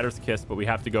got the Adder's Kiss, but we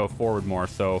have to go forward more.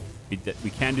 So we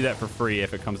can do that for free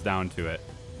if it comes down to it.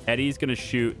 Eddie's going to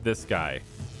shoot this guy.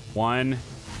 1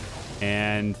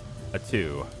 and a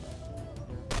 2.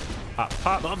 Pop,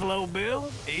 pop. Buffalo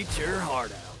Bill, eat your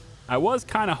heart out. I was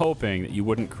kind of hoping that you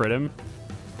wouldn't crit him,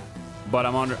 but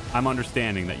I'm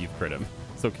understanding that you've crit him.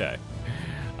 It's okay.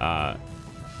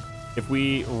 If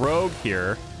we rogue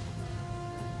here,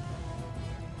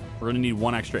 we're gonna need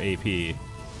 1 extra AP.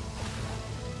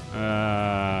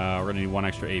 We're gonna need 1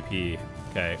 extra AP.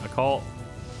 Okay, occult.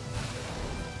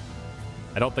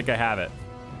 I don't think I have it.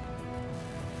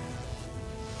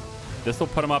 This will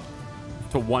put him up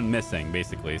to 1 missing,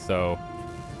 basically. So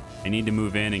I need to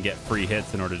move in and get free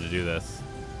hits in order to do this.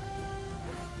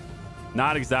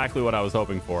 Not exactly what I was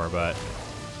hoping for, but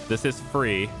this is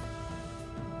free.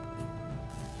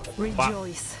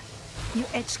 Rejoice. You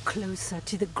edge closer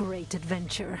to the great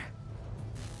adventure.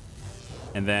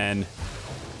 And then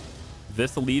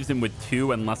this leaves him with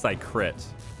 2 unless I crit.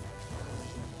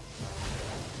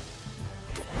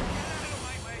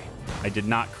 I did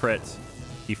not crit.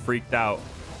 He freaked out,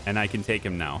 and I can take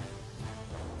him now.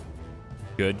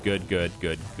 Good, good, good,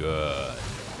 good, good.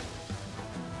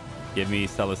 Give me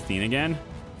Celestine again,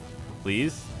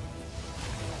 please.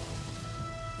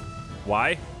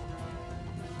 Why?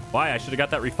 Why? I should have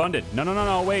got that refunded. No, no, no,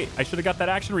 no, wait. I should have got that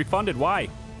action refunded. Why?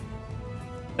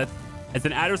 It's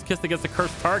an Adder's Kiss against a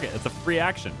cursed target. It's a free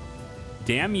action.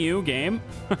 Damn you, game.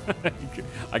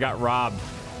 I got robbed.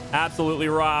 Absolutely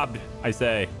robbed, I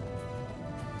say.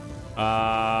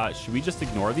 Should we just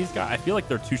ignore these guys? I feel like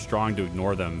they're too strong to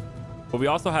ignore them. But we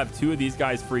also have 2 of these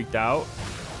guys freaked out.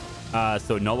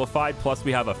 So nullified, plus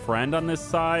we have a friend on this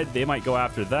side. They might go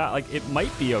after that. Like, it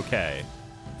might be okay.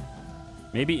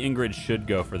 Maybe Ingrid should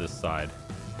go for this side.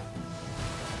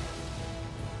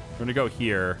 We're going to go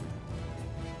here.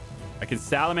 I can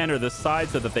salamander this side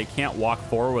so that they can't walk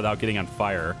forward without getting on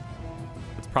fire.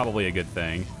 That's probably a good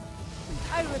thing.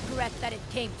 I regret that it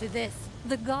came to this.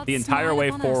 The gods The entire smile way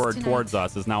upon us forward tonight. towards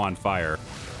us is now on fire.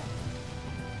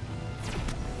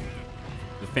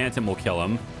 The Phantom will kill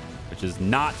him, which is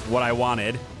not what I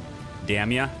wanted.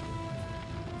 Damn ya.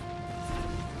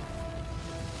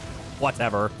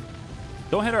 Whatever.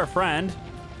 Don't hit our friend.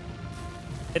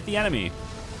 Hit the enemy.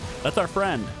 That's our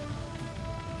friend.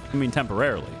 I mean,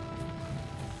 temporarily.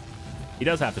 He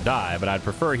does have to die, but I'd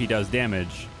prefer he does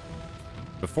damage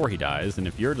before he dies. And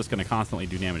if you're just going to constantly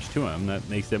do damage to him, that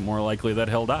makes it more likely that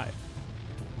he'll die.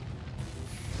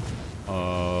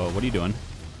 What are you doing?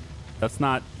 That's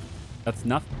not...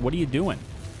 What are you doing?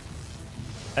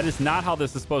 That is not how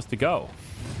this is supposed to go.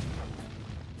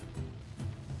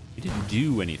 You didn't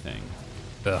do anything.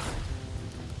 Ugh.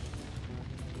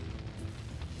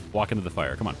 Walk into the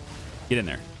fire. Come on. Get in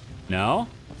there. No?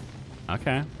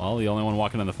 Okay. Well, the only one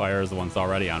walking in the fire is the one that's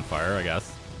already on fire, I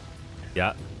guess.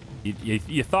 Yeah.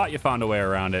 You thought you found a way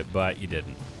around it, but you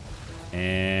didn't.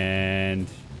 And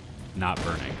not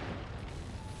burning.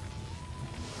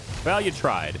 Well, you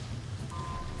tried.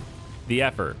 The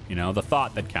effort, you know, the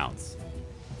thought that counts.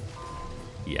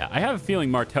 Yeah, I have a feeling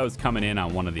Marteau's coming in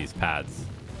on one of these pads.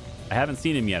 I haven't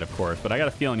seen him yet, of course, but I got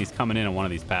a feeling he's coming in on one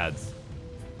of these pads.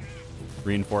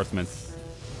 Reinforcements.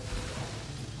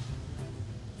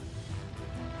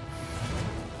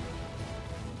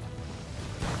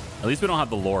 At least we don't have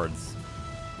the lords.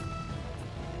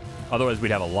 Otherwise,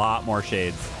 we'd have a lot more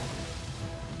shades.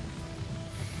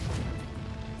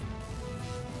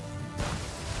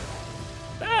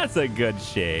 That's a good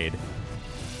shade.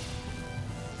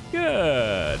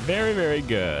 Good. Very, very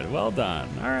good. Well done.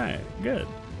 All right. Good.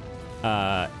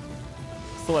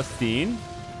 Celestine,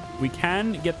 we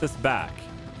can get this back.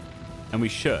 And we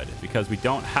should, because we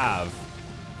don't have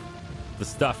the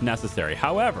stuff necessary.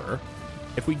 However,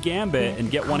 if we gambit and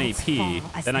get 1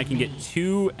 AP, then I can get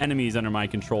 2 enemies under my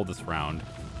control this round.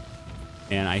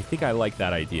 And I think I like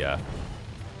that idea.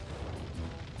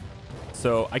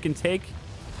 So I can take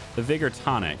the Vigor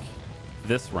Tonic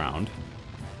this round.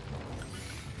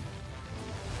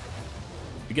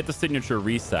 We get the signature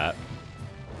reset.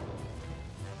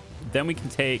 Then we can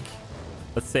take,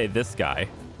 let's say, this guy.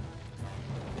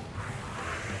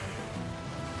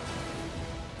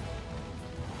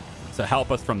 To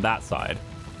help us from that side.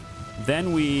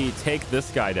 Then we take this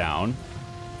guy down.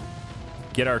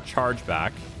 Get our charge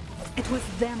back. It was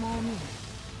them or me.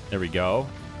 There we go.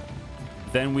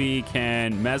 Then we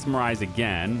can mesmerize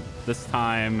again. This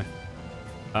time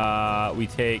we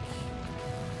take...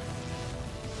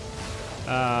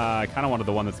 I kind of wanted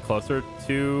the one that's closer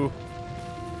to...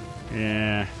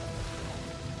 Yeah.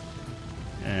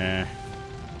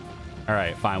 All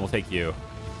right, fine. We'll take you.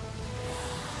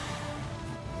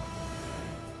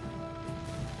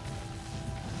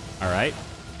 All right.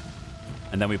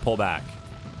 And then we pull back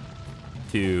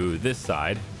to this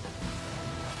side.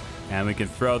 And we can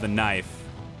throw the knife,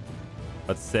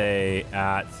 let's say,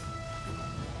 at...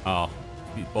 Oh,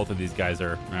 both of these guys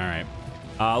are... All right.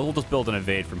 We'll just build an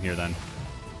evade from here then.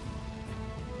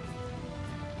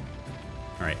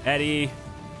 All right, Eddie.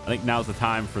 I think now's the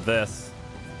time for this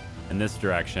in this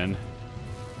direction.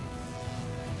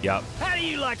 Yep. How do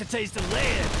you like to taste of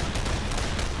lead?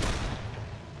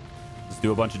 Just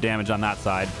do a bunch of damage on that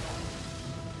side.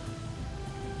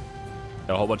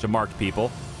 Got a whole bunch of marked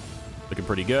people. Looking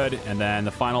pretty good. And then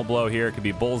the final blow here could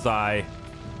be bullseye.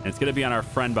 And it's going to be on our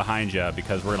friend behind you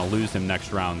because we're going to lose him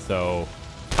next round. So,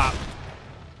 pop.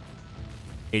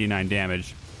 89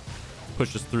 damage.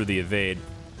 Push us through the evade.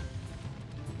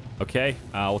 Okay,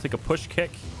 we'll take a push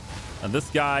kick on this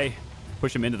guy.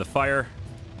 Push him into the fire.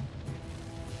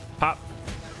 Pop.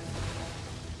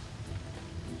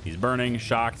 He's burning,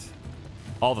 shocked.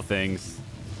 All the things.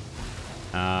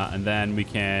 And then we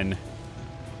can...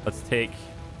 Let's take...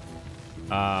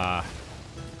 I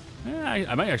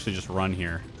might actually just run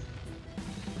here.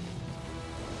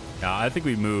 Yeah, I think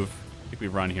we move. I think we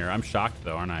run here. I'm shocked,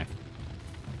 though, aren't I?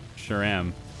 Sure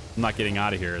am. I'm not getting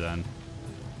out of here, then.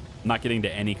 I'm not getting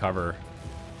to any cover.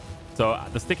 So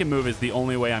the stick and move is the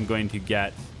only way I'm going to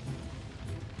get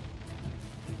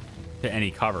to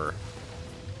any cover.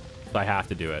 So I have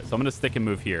to do it. So I'm going to stick and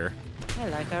move here. I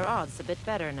like our odds a bit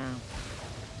better now.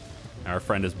 Our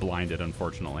friend is blinded,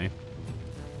 unfortunately.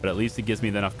 But at least it gives me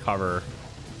enough cover,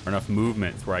 or enough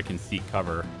movements where I can seek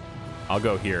cover. I'll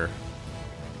go here.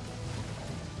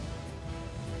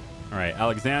 All right,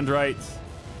 Alexandrite.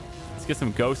 Let's get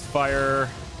some Ghost Fire.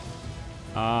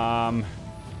 I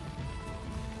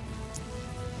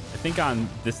think on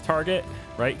this target,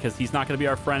 right? Because he's not going to be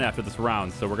our friend after this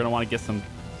round, so we're going to want to get some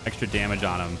extra damage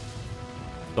on him.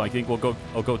 So I think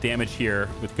I'll go damage here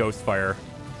with Ghost Fire.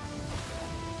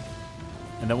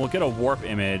 and then we'll get a warp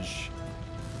image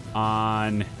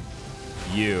on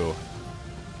you.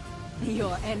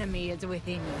 Your enemy is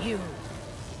within you.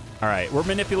 All right, we're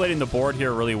manipulating the board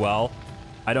here really well.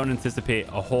 I don't anticipate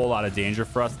a whole lot of danger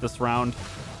for us this round.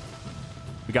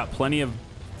 We got plenty of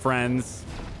friends.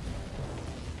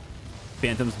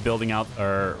 Phantoms building out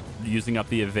or using up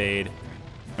the evade.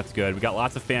 That's good. We got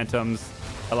lots of phantoms,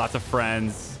 got lots of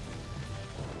friends.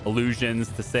 Illusions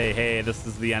to say, hey, this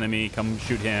is the enemy. Come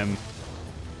shoot him.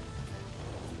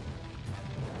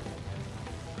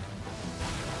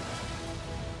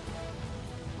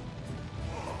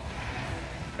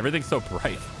 Everything's so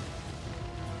bright.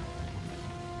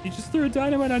 He just threw a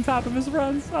dynamite on top of his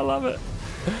friends. I love it.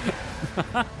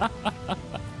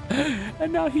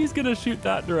 And now he's gonna shoot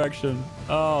that direction.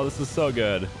 Oh, this is so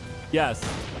good. Yes,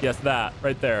 yes, that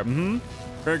right there.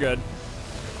 Very good.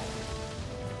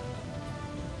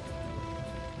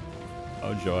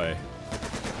 Oh joy.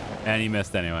 And he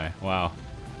missed anyway. Wow.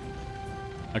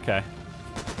 Okay.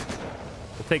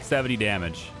 We'll take 70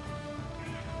 damage.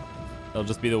 It'll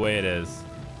just be the way it is.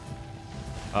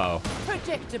 Uh-oh.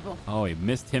 Predictable. Oh, he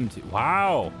missed him too.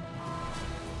 Wow.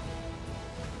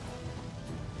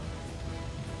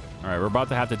 All right, we're about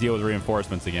to have to deal with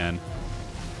reinforcements again.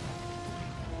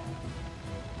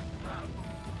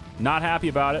 Not happy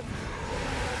about it.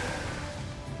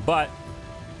 But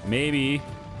maybe,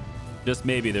 just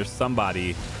maybe, there's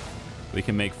somebody we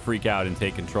can make freak out and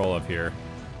take control of here.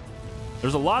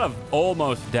 There's a lot of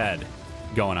almost dead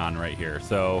going on right here.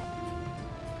 So,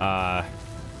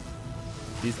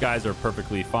 these guys are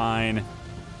perfectly fine.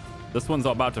 This one's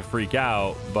about to freak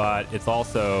out, but it's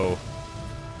also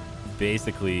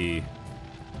basically,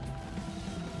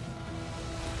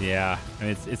 yeah, I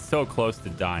mean, it's so close to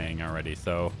dying already.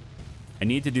 So I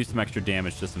need to do some extra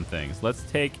damage to some things. Let's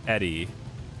take Eddie.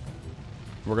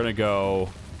 We're gonna go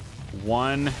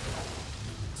 1,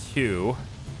 2.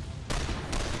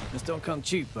 This don't come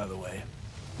cheap, by the way.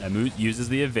 That uses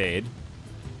the evade.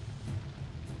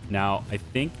 Now, I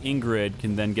think Ingrid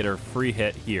can then get her free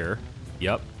hit here.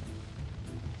 Yep.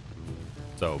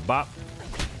 So, bop.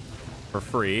 For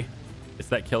free. It's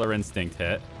that killer instinct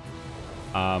hit.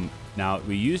 Now,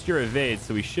 we used your evade,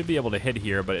 so we should be able to hit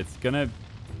here, but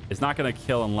it's not gonna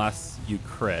kill unless you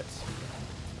crit.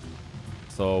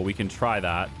 So we can try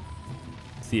that.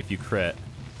 See if you crit.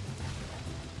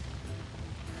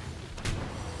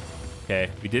 Okay,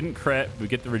 we didn't crit. We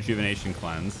get the rejuvenation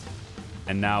cleanse.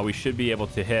 And now we should be able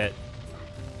to hit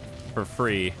for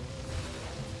free.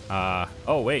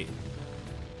 Oh, wait.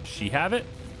 Does she have it?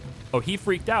 Oh, he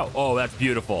freaked out. Oh, that's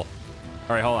beautiful.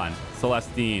 All right, hold on.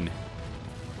 Celestine,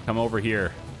 come over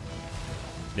here.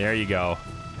 There you go.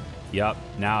 Yep.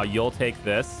 Now you'll take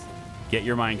this. Get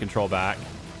your mind control back.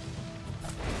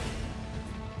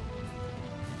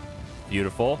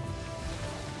 Beautiful.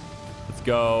 Let's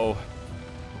go.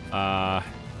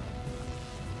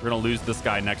 We're going to lose this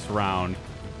guy next round.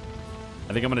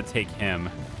 I think I'm going to take him.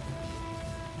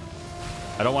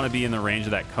 I don't want to be in the range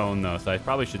of that cone, though, so I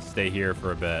probably should stay here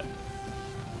for a bit.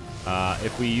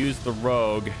 If we use the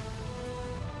rogue,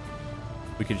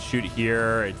 we can shoot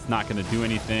here. It's not going to do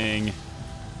anything.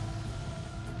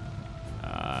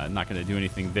 Not going to do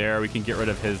anything there. We can get rid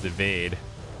of his evade.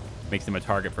 Makes him a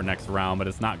target for next round, but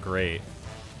it's not great.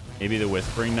 Maybe the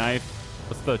Whispering Knife.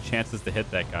 What's the chances to hit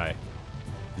that guy?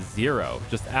 0.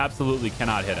 Just absolutely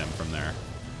cannot hit him from there.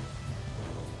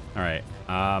 All right.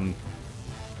 I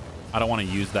don't want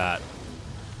to use that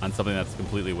on something that's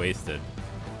completely wasted.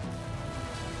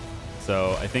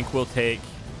 So I think we'll take...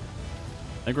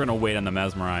 I think we're going to wait on the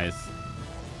Mesmerize.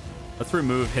 Let's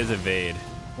remove his evade.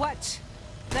 Watch.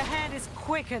 The hand is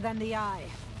quicker than the eye.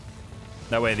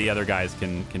 That way the other guys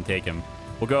can take him.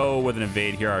 We'll go with an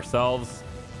evade here ourselves.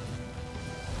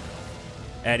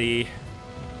 Eddie.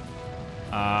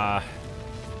 I'll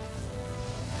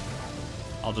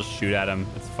just shoot at him.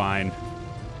 It's fine.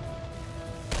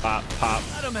 Pop, pop.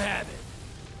 Let him have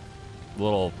it.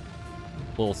 Little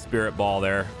spirit ball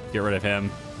there. Get rid of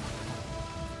him.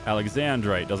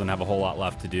 Alexandrite doesn't have a whole lot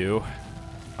left to do.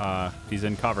 He's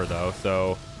in cover though,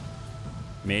 so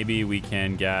maybe we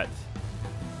can get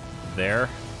there.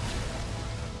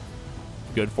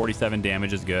 Good. 47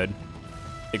 damage is good.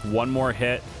 Take one more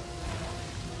hit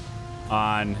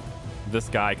on this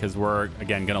guy because we're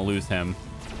again gonna lose him.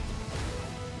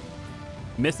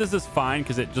 Misses is fine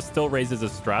because it just still raises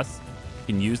his stress.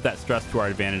 We can use that stress to our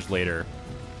advantage later.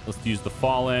 Let's use the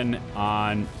Fallen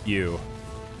on you.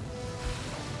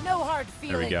 No hard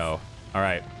feelings. There we go. All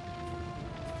right.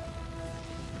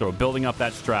 So we're building up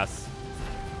that stress.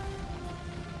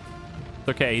 It's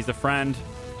okay. He's a friend.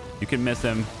 You can miss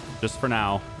him just for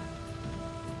now.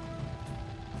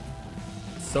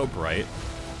 so bright.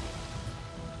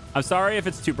 I'm sorry if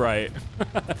it's too bright.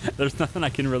 There's nothing I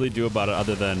can really do about it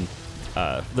other than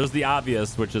there's the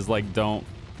obvious, which is like don't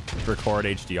record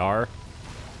HDR.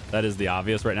 That is the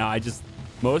obvious right now.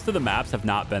 Most of the maps have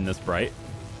not been this bright,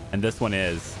 and this one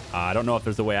is. I don't know if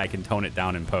there's a way I can tone it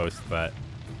down in post, but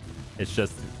it's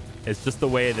just the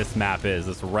way this map is.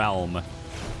 This realm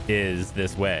is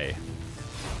this way.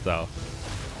 So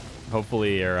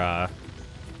hopefully you're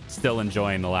still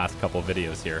enjoying the last couple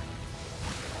videos here.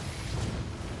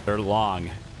 They're long,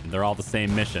 and they're all the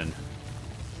same mission.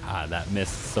 That miss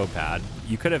is so bad.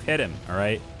 You could have hit him, all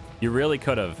right? You really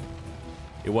could have.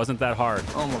 It wasn't that hard.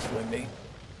 Almost with me.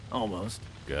 Almost.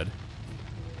 Good.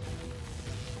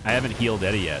 I haven't healed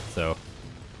Eddie yet, so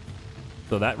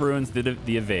that ruins the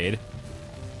evade.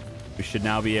 We should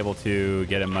now be able to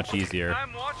get him much easier.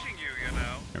 I'm watching you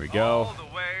know. There we go. All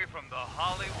the way from the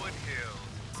Hollywood Hills.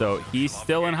 So he's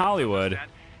still in Hollywood.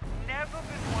 Never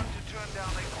been one to turn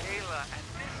down a gala, and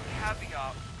this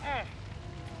caviar,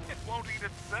 it won't eat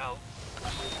itself.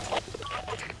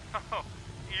 Oh,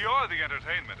 you're the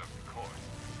entertainment, of course.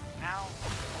 Now,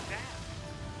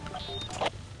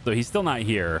 dance. So he's still not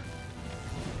here.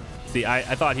 See, I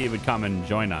thought he would come and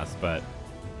join us, but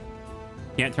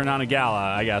can't turn on a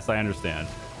gala. I guess I understand.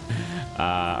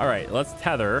 All right, let's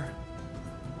tether.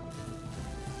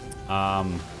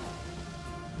 I'm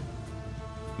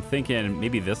thinking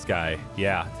maybe this guy.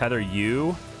 Yeah, tether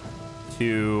you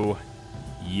to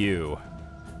you.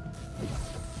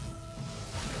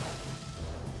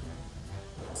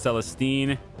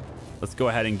 Celestine, let's go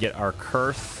ahead and get our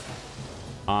curse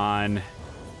on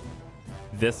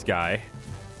this guy.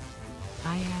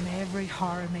 I am every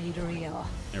horror made real.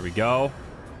 There we go.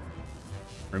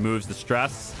 Removes the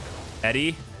stress.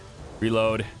 Eddie,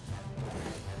 reload.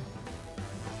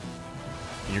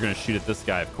 And you're going to shoot at this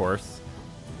guy, of course.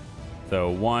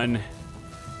 So 1,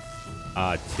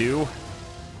 2.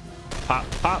 Pop,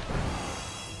 pop.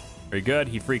 Very good.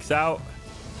 He freaks out.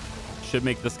 Should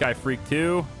make this guy freak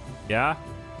too. Yeah.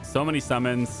 So many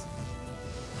summons.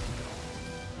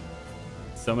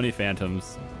 So many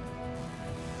phantoms.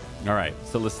 All right,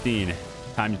 Celestine,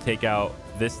 time to take out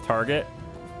this target.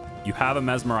 You have a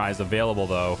mesmerize available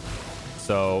though,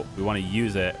 so we want to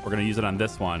use it. We're going to use it on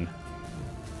this one.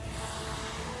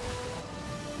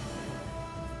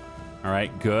 All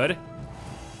right, good.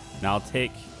 Now I'll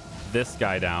take this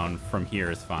guy down from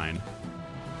here is fine.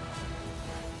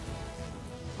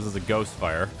 This is a ghost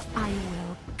fire. I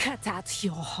will cut out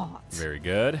your heart. Very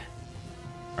good.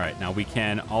 All right, now we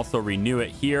can also renew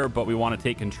it here, but we want to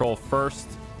take control first,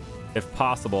 if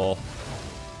possible.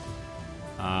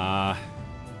 I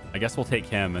guess we'll take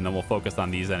him, and then we'll focus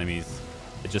on these enemies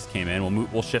that just came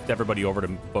in. We'll shift everybody over to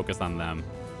focus on them.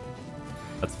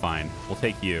 That's fine. We'll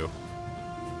take you.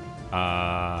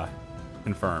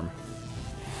 Confirm.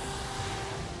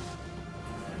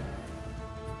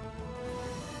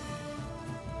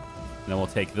 And then we'll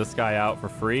take this guy out for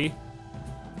free.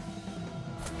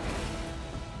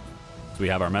 So we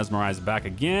have our mesmerize back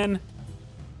again.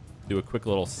 Do a quick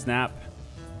little snap.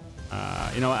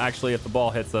 You know what? Actually, if the ball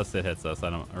hits us, it hits us.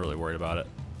 I'm really worried about it.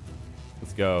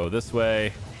 Let's go this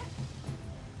way.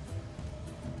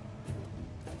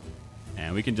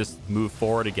 And we can just move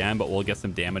forward again, but we'll get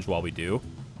some damage while we do.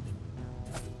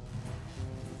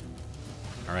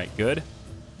 All right, good.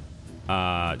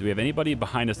 Do we have anybody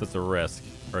behind us that's a risk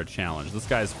or a challenge? This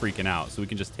guy's freaking out, so we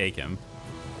can just take him.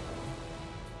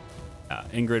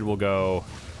 Ingrid will go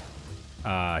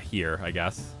here, I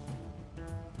guess.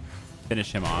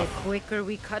 Finish him The off. quicker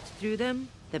we cut through them,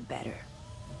 the better.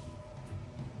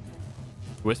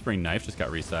 Whispering Knife just got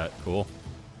reset. Cool.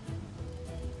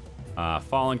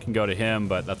 Fallen can go to him,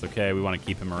 but that's okay. We want to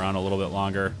keep him around a little bit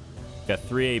longer. Got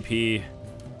 3 AP. We're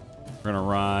going to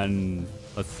run,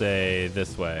 let's say,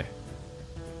 this way.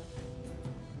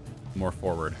 More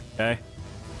forward, okay?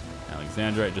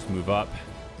 Alexandra, just move up.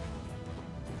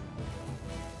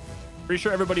 Pretty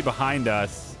sure everybody behind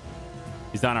us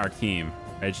is on our team.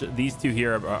 Right? These two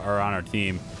here are on our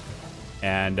team.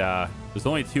 And there's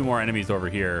only 2 more enemies over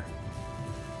here.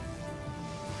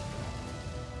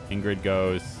 Ingrid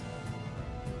goes.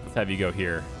 Let's have you go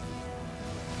here.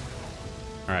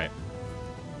 All right.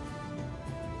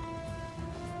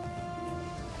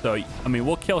 So, I mean,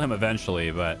 we'll kill him eventually,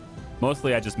 but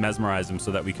mostly I just mesmerize him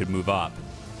so that we could move up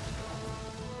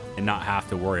and not have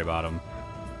to worry about him.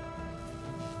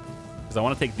 Because I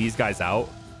want to take these guys out.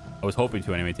 I was hoping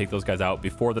to anyway, take those guys out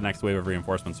before the next wave of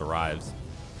reinforcements arrives.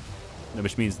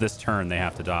 Which means this turn they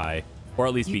have to die. Or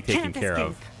at least be taken care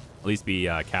of. At least be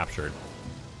captured.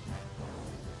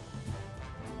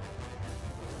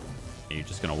 You're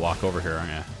just going to walk over here,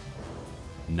 aren't you?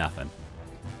 Nothing.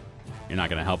 You're not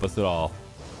going to help us at all.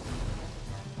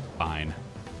 Fine.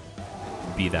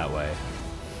 Be that way.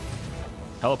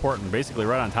 Teleporting basically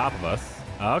right on top of us.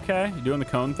 Okay, you're doing the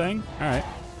cone thing? All right.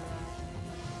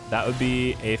 That would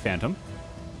be a phantom.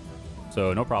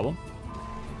 So no problem.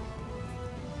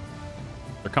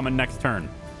 They're coming next turn.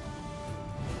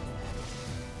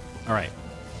 All right.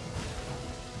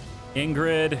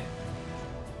 Ingrid.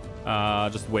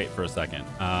 Just wait for a second.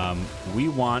 We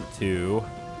want to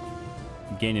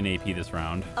gain an AP this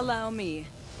round. Allow me.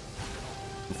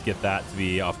 Let's get that to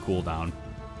be off cooldown.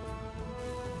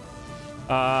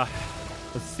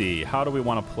 Let's see. How do we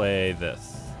want to play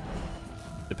this?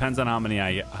 Depends on how many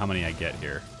I get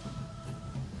here.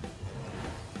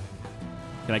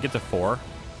 Can I get to 4?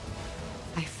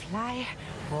 I fly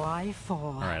or I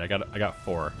fall. All right, I got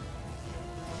 4.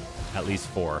 At least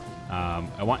 4.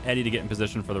 I want Eddie to get in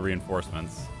position for the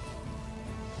reinforcements.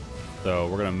 So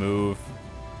we're gonna move,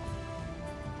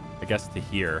 I guess, to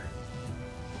here,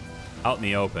 out in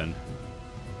the open,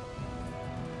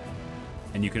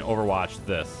 and you can overwatch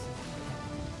this.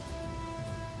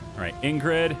 All right,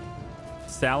 Ingrid,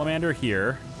 Salamander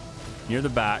here, near the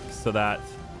back, so that.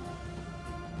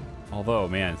 Although,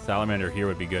 man, Salamander here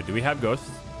would be good. Do we have Ghost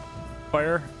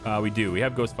Fire? We do. We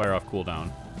have Ghost Fire off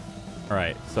cooldown. All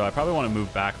right, so I probably want to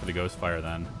move back for the Ghost Fire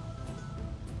then.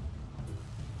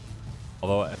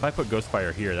 Although, if I put Ghost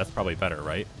Fire here, that's probably better,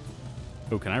 right?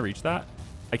 Oh, can I reach that?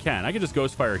 I can. I can just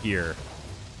Ghost Fire here.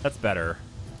 That's better.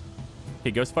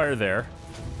 Okay, Ghost Fire there.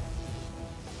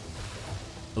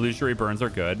 Illusory Burns are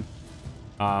good.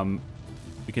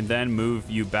 We can then move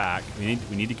you back. We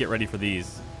need to get ready for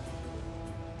these.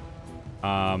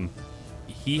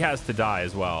 He has to die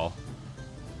as well.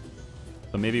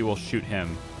 So maybe we'll shoot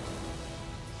him.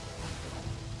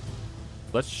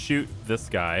 Let's shoot this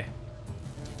guy.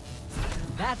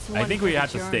 That's I think we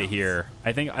have to stay journals. here.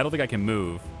 I don't think I can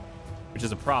move, which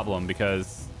is a problem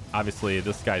because obviously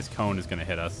this guy's cone is going to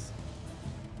hit us.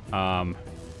 Can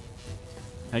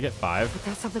I get 5? The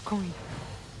toss of the coin.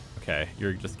 Okay,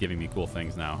 you're just giving me cool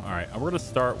things now. All right, we're going to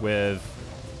start with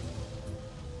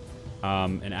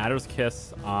an Adder's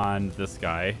Kiss on this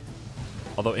guy.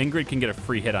 Although Ingrid can get a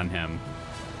free hit on him.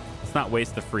 Let's not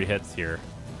waste the free hits here.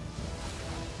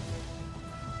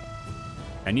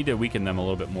 I need to weaken them a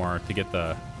little bit more to get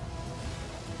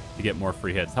more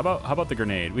free hits. How about the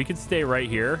grenade? We could stay right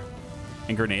here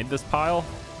and grenade this pile.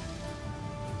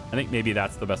 I think maybe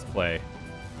that's the best play.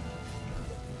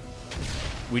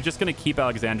 We're just gonna keep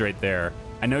Alexandra right there.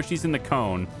 I know she's in the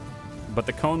cone, but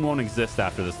the cone won't exist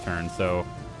after this turn, so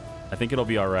I think it'll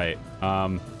be all right.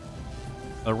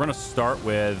 We're gonna start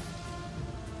with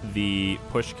the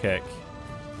push kick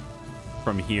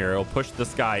from here. It'll push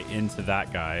this guy into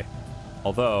that guy.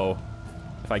 Although,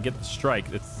 if I get the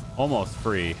strike, it's almost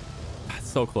free. It's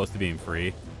so close to being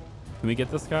free. Can we get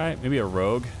this guy? Maybe a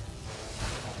rogue?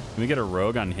 Can we get a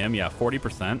rogue on him? Yeah,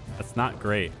 40%. That's not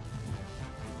great.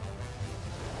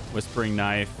 Whispering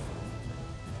Knife.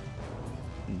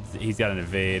 He's got an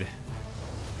evade.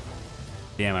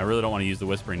 Damn, I really don't want to use the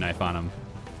Whispering Knife on him.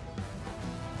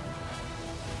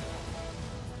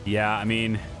 Yeah, I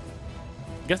mean,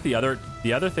 I guess the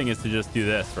other thing is to just do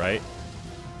this, right?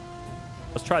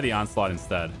 Let's try the Onslaught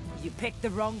instead. You picked the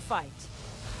wrong fight.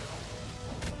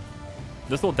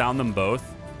 This will down them both,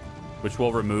 which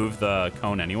will remove the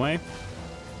cone anyway.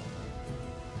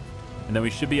 And then we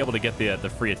should be able to get the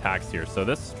free attacks here. So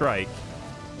this strike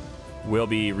will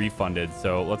be refunded.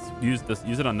 So let's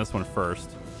use it on this one first.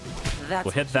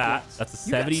 We'll hit that. That's a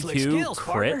 72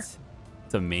 crit.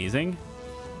 It's amazing.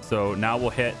 So now we'll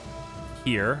hit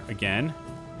here again.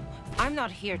 I'm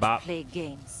not here to play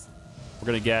games. We're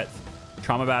gonna get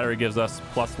Trauma Battery, gives us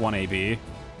 +1 AB.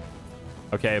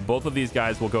 Okay, both of these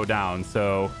guys will go down,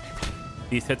 so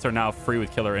these hits are now free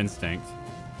with Killer Instinct.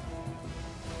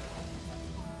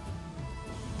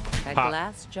 A Pop.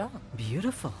 glass jaw.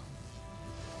 Beautiful.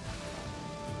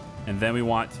 And then we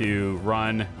want to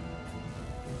run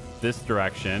this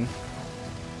direction.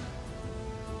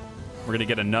 We're gonna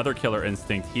get another Killer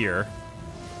Instinct here.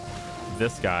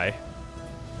 This guy.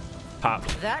 Pop.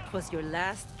 That was your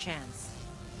last chance.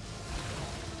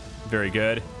 Very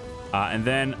good. And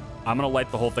then I'm going to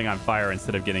light the whole thing on fire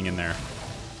instead of getting in there.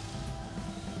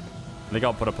 I think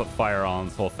I'll put fire on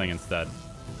this whole thing instead.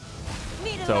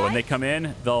 So when they come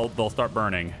in, they'll start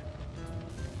burning.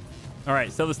 All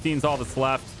right, Celestine's all that's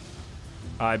left.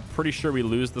 I'm pretty sure we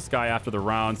lose this guy after the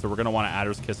round, so we're going to want to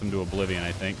Adder's Kiss him to oblivion,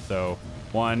 I think. So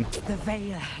 1. The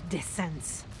veil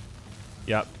descends.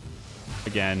 Yep.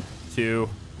 Again. 2.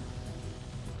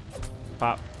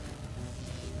 Pop.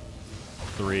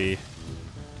 3.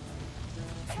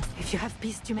 If you have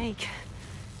peace to make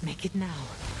it now.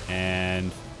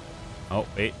 And oh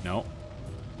wait, no,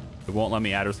 it won't let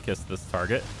me Adder's Kiss this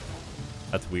target.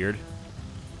 That's weird.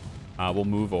 We'll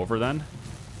move over then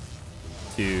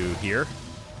to here,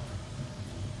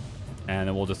 and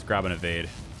then we'll just grab an evade.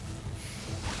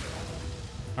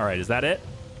 All right, is that it?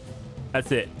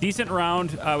 That's it. Decent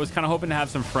round. I was kind of hoping to have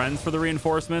some friends for the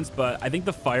reinforcements, but I think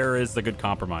the fire is a good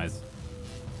compromise.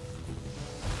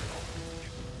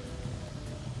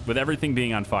 With everything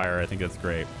being on fire, I think that's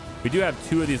great. We do have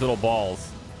 2 of these little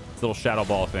balls, these little shadow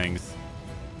ball things,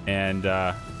 and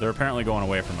they're apparently going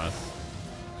away from us.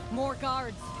 More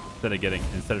guards.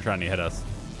 Instead of trying to hit us.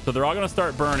 So they're all going to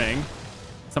start burning.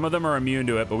 Some of them are immune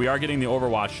to it, but we are getting the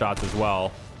Overwatch shots as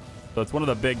well. So it's one of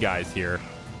the big guys here,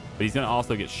 but he's going to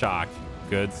also get shocked.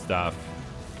 Good stuff.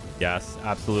 Yes,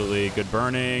 absolutely. Good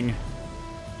burning.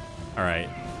 All right.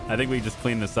 I think we just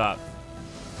clean this up.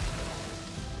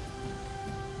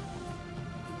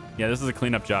 Yeah, this is a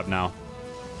cleanup job now.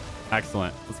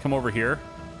 Excellent. Let's come over here.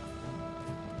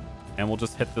 And we'll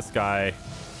just hit this guy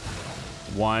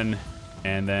 1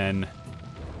 and then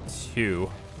 2.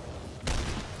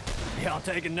 Y'all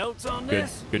taking notes on Good,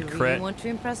 this? good You crit. really want to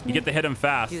impress me? You get to hit him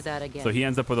fast. Do that again. So he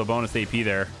ends up with a bonus AP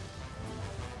there.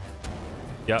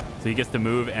 Yep. So he gets to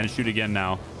move and shoot again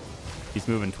now. He's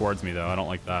moving towards me though. I don't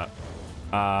like that.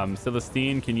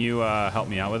 Celestine, can you help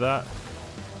me out with that?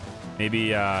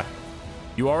 Maybe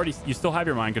you still have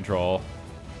your mind control.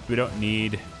 We don't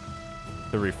need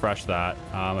to refresh that.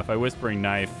 If I Whispering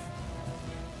Knife,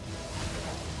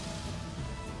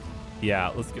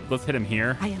 yeah, let's hit him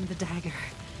here. I am the dagger.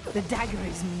 The dagger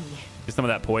is me. Get some of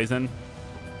that poison,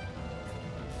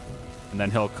 and then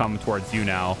he'll come towards you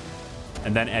now,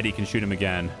 and then Eddie can shoot him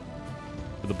again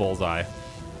with the bullseye.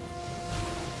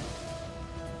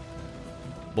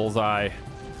 Bullseye.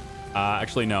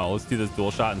 Actually, no. Let's do this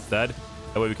dual shot instead.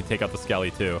 That way we can take out the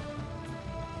Skelly too.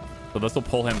 So this will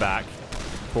pull him back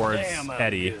towards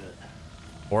Eddie.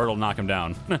 Or it'll knock him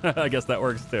down. I guess that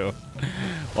works too.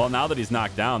 Well, now that he's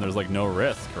knocked down, there's like no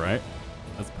risk, right?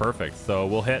 That's perfect. So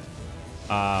we'll hit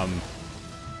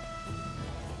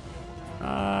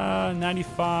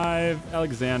 95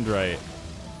 Alexandrite.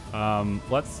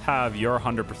 Let's have your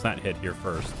 100% hit here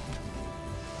first.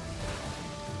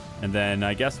 And then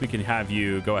I guess we can have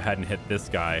you go ahead and hit this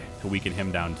guy to weaken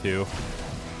him down too.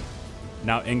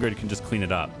 Now Ingrid can just clean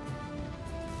it up,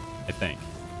 I think.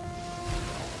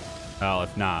 Well,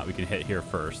 if not, we can hit here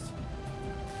first.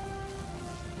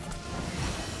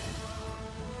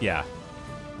 Yeah.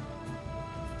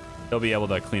 He'll be able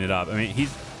to clean it up. I mean,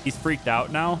 he's freaked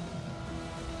out now.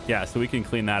 Yeah, so we can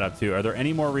clean that up too. Are there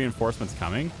any more reinforcements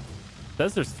coming? It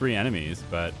says there's 3 enemies,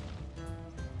 but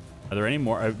are there any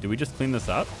more? Did we just clean this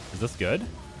up? Is this good?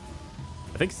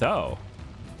 I think so.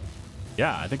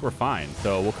 Yeah, I think we're fine.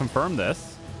 So we'll confirm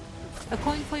this. A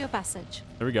coin for your passage.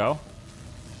 There we go.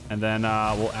 And then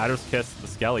we'll Adder's Kiss the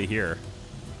Skelly here.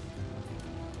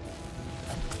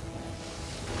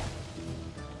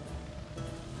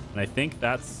 And I think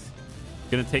that's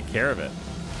going to take care of it.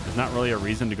 There's not really a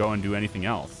reason to go and do anything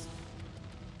else.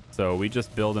 So we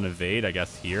just build an evade, I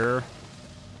guess, here.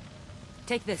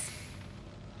 Take this.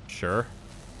 Sure.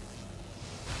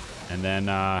 And then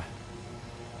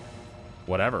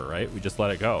whatever, right? We just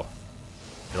let it go.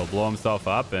 It'll blow himself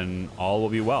up and all will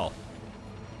be well.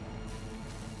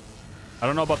 I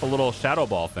don't know about the little shadow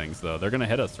ball things, though. They're going to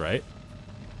hit us, right?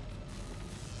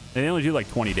 They only do like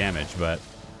 20 damage, but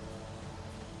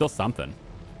still something.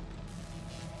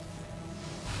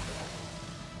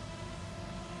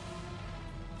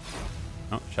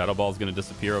 Oh, shadow ball is going to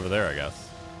disappear over there, I guess.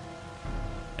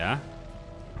 Yeah?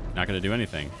 Not going to do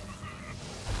anything.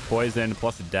 Poison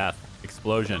plus death.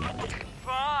 Explosion.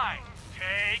 Fine.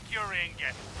 Take your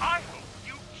ingot. I hope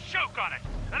you choke on it.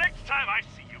 The next time I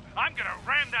see you, I'm gonna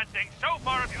ram that thing so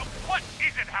far up you. What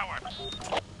is it, Howard?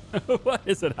 What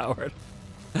is it, Howard?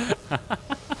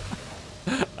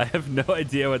 I have no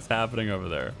idea what's happening over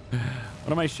there.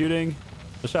 What am I shooting?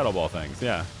 The shadow ball things,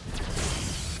 yeah.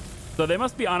 So they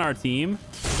must be on our team. In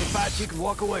fact, you can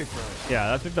walk away from it.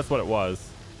 Yeah, I think that's what it was.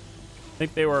 I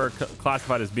think they were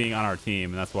classified as being on our team,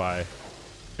 and that's why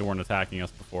they weren't attacking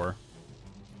us before.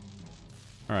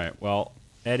 All right, well,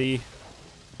 Eddie,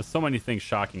 there's so many things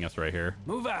shocking us right here.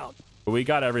 Move out. But we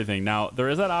got everything. Now, there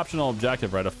is that optional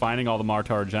objective, right, of finding all the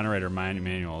Marteau generator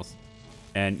manuals.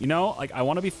 And, you know, like, I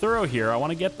want to be thorough here. I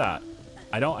want to get that.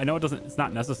 I know it's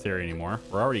not necessary anymore.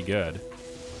 We're already good.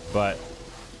 But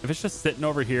if it's just sitting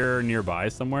over here nearby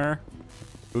somewhere,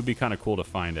 it would be kind of cool to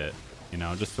find it, you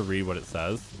know, just to read what it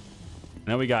says. I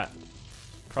know we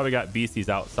probably got beasties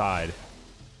outside,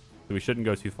 so we shouldn't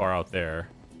go too far out there.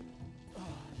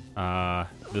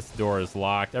 This door is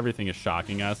locked. Everything is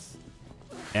shocking us.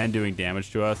 and doing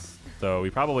damage to us. So we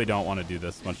probably don't want to do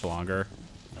this much longer,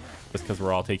 just because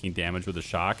we're all taking damage with the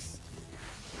shocks.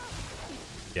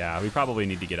 Yeah, we probably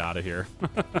need to get out of here.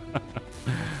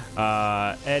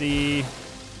 Eddie,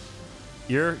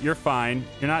 you're fine.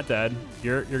 You're not dead.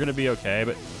 You're gonna be okay.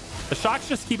 But the shocks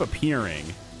just keep appearing.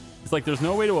 It's like there's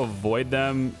no way to avoid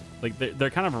them. Like they're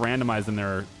kind of randomized in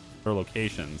their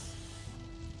locations.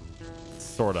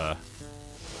 Sorta.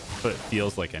 That's what it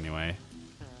feels like anyway.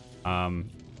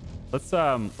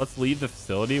 Let's leave the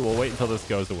facility. We'll wait until this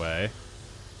goes away,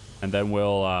 and then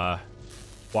we'll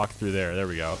walk through there. There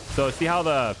we go. So see how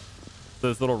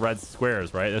those little red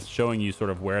squares, right? That's showing you sort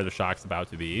of where the shock's about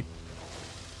to be.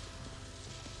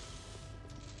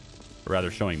 Or rather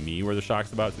showing me where the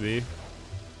shock's about to be.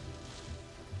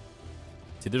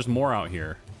 See, there's more out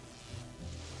here.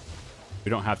 We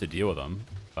don't have to deal with them,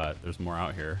 but there's more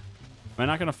out here. Am I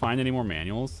not going to find any more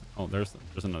manuals? Oh, there's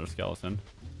another skeleton.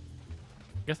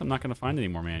 I guess I'm not going to find any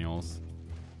more manuals.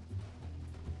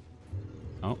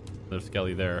 Oh, there's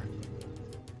Skelly there.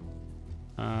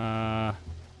 I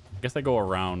guess I go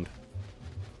around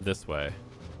this way.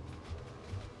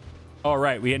 Oh,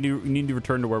 right. We need to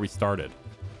return to where we started.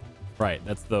 Right.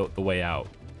 That's the way out.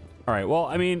 All right. Well,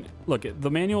 I mean, look, the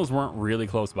manuals weren't really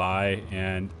close by,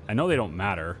 and I know they don't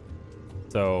matter.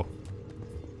 So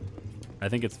I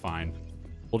think it's fine.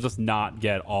 We'll just not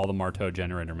get all the Marteau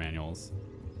generator manuals.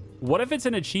 What if it's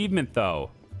an achievement,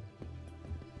 though?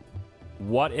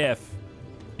 What if,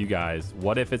 you guys,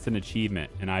 what if it's an achievement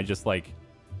and I just, like,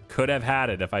 could have had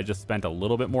it if I just spent a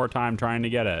little bit more time trying to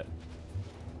get it?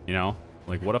 You know?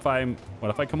 Like, what if I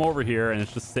come over here and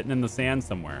it's just sitting in the sand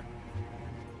somewhere?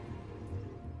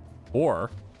 Or,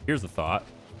 here's the thought.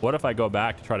 What if I go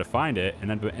back to try to find it and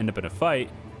then end up in a fight,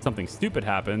 something stupid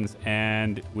happens,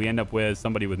 and we end up with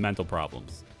somebody with mental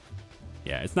problems?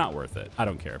 Yeah, it's not worth it. I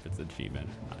don't care if it's an achievement.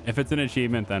 If it's an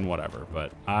achievement, then whatever.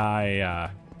 But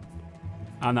I'm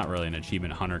not really an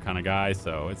achievement hunter kind of guy,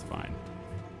 so it's fine.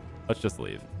 Let's just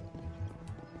leave.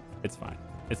 It's fine.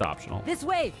 It's optional. This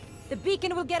way! The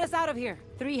beacon will get us out of here.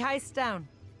 3 heists down.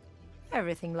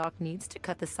 Everything Locke needs to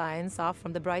cut the science off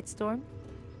from the bright storm.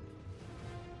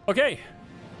 Okay.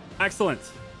 Excellent.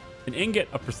 An ingot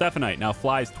of Persephonite now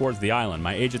flies towards the island.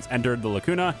 My agents entered the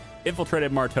Lacuna,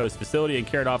 infiltrated Marteau's facility, and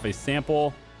carried off a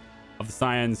sample of the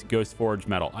Scion's Ghost Forge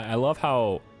metal. I love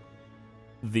how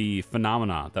the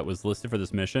phenomena that was listed for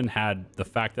this mission had the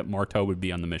fact that Marteau would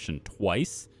be on the mission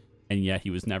twice, and yet he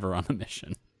was never on the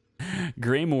mission.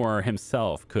 Greymoor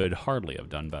himself could hardly have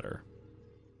done better.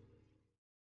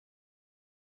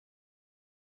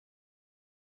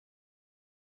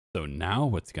 So now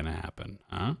what's going to happen,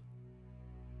 huh?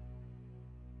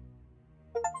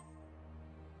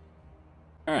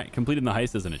 All right, completing the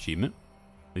heist as an achievement.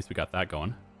 At least we got that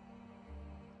going.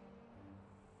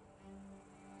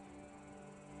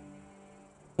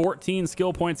 $14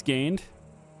 skill points gained.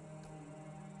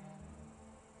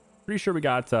 Pretty sure we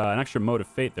got an extra mode of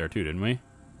fate there too, didn't we?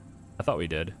 I thought we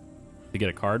did. To get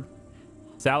a card.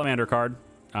 Salamander card.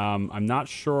 I'm not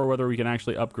sure whether we can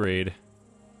actually upgrade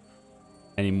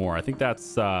anymore. I think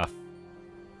that's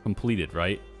completed,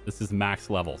 right? This is max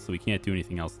level, so we can't do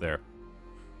anything else there.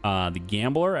 The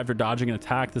Gambler. After dodging an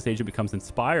attack, this agent becomes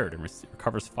inspired and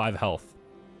recovers 5 health.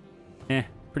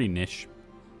 Pretty niche.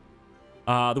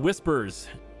 The Whispers.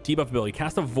 Debuff ability.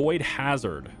 Cast a Void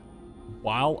Hazard.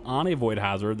 While on a Void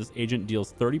Hazard, this agent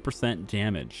deals 30%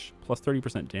 damage. Plus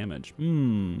 30% damage.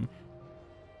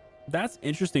 That's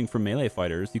interesting for melee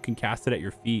fighters. You can cast it at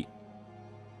your feet.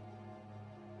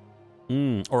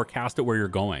 Or cast it where you're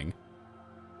going.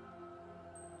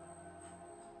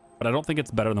 But I don't think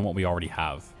it's better than what we already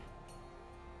have.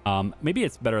 Maybe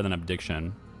it's better than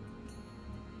Abdiction.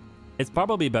 It's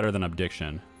probably better than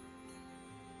Abdiction.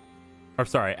 Or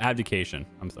sorry, Abdication.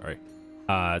 I'm sorry.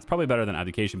 It's probably better than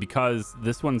Abdication because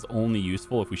this one's only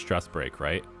useful if we stress break,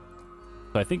 right?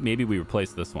 So I think maybe we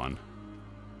replace this one.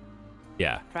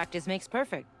 Yeah. Practice makes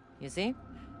perfect, you see?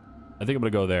 I think I'm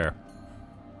going to go there.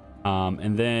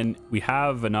 And then we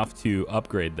have enough to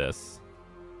upgrade this.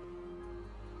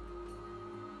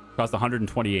 Cost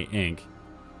 128 ink.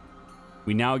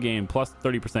 We now gain plus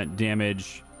 30%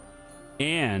 damage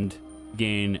and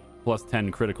gain plus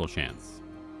 10 critical chance.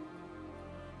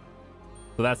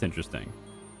 So that's interesting.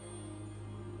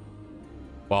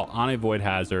 While on a Void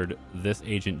Hazard, this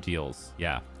agent deals.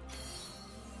 Yeah.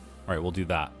 All right, we'll do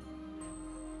that.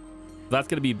 That's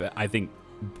going to be, I think,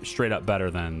 straight up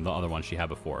better than the other one she had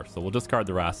before. So we'll discard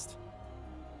the rest.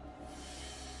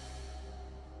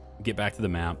 Get back to the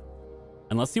map.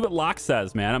 And let's see what Locke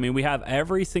says, man. I mean, we have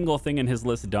every single thing in his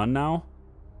list done now.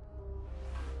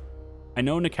 I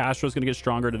know Nicastro's going to get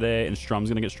stronger today, and Strum's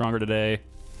going to get stronger today.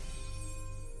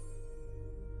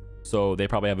 so they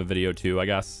probably have a video too, I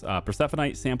guess.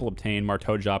 Persephonite sample obtained,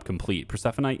 Marteau job complete.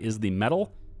 Persephonite is the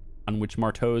metal on which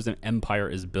Marteau's empire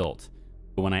is built.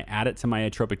 But when I add it to my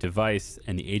atropic device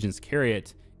and the agents carry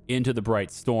it into the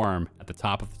bright storm at the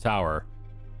top of the tower,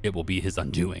 it will be his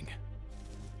undoing.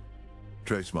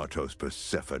 Trace Marteau's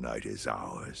Persephonite is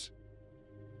ours.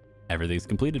 Everything's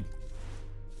completed.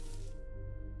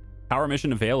 Tower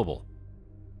mission available.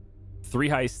 3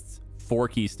 heists, 4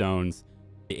 keystones.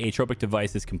 The atropic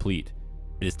device is complete.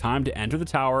 It is time to enter the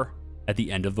tower at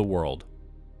the end of the world.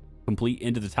 Complete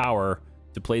into the tower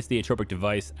to place the atropic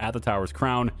device at the tower's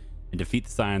crown and defeat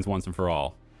the Scions once and for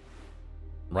all.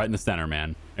 Right in the center,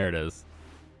 man. There it is.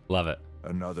 Love it.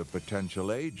 Another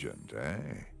potential agent, eh?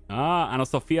 Ah, Ana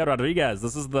Sofia Rodriguez.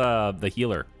 This is the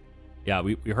healer. Yeah,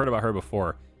 we heard about her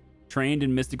before. Trained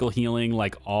in mystical healing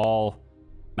like all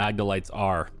Magdalites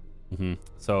are.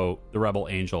 So the Rebel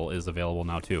Angel is available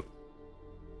now too.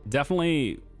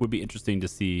 Definitely would be interesting to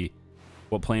see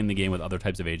what playing the game with other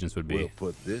types of agents would be. We'll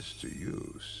put this to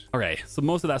use. Okay, so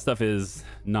most of that stuff is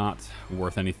not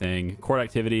worth anything. Court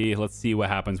activity. Let's see what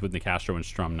happens with Nicastro and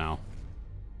Strum now.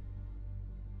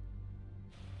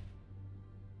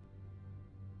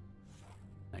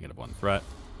 -1 threat.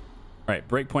 All right,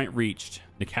 breakpoint reached.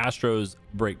 Nicastro's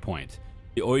breakpoint.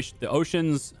 The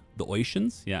oceans,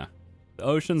 yeah. The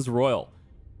oceans roil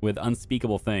with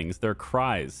unspeakable things. Their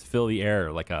cries fill the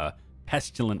air like a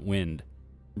pestilent wind,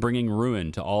 bringing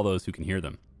ruin to all those who can hear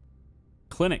them.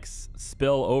 Clinics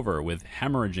spill over with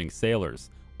hemorrhaging sailors,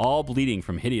 all bleeding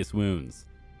from hideous wounds.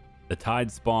 The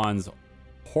tide spawn's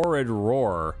horrid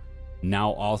roar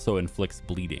now also inflicts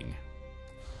bleeding.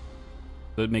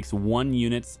 So it makes one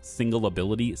unit's single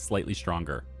ability slightly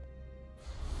stronger.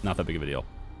 Not that big of a deal.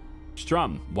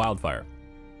 Strum, wildfire.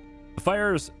 The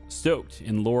fires stoked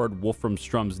in Lord Wolfram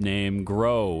Strum's name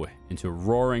grow into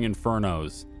roaring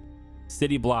infernos.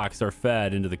 City blocks are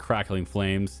fed into the crackling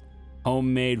flames.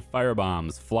 Homemade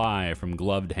firebombs fly from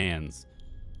gloved hands.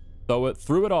 So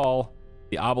through it all,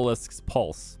 the obelisks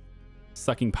pulse,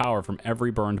 sucking power from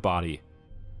every burned body.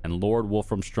 And Lord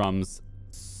Wolfram Strum's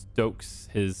stokes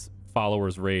his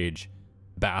followers' rage,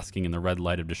 basking in the red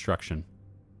light of destruction.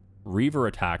 Reaver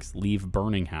attacks leave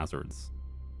burning hazards.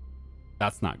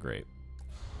 That's not great.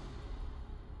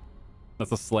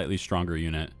 That's a slightly stronger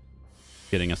unit,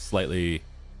 getting a slightly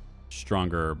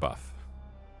stronger buff.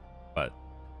 But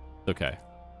it's okay.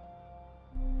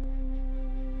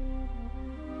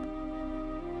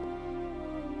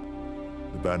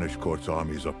 The Banished Court's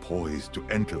armies are poised to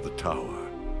enter the tower.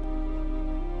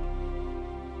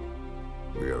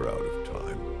 We are out of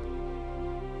time.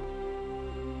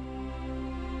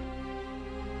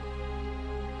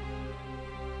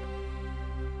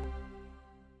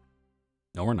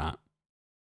 No, we're not.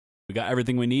 We got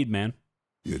everything we need, man.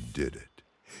 You did it.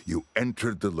 You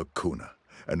entered the lacuna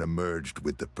and emerged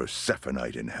with the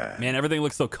Persephonite in hand. Man, everything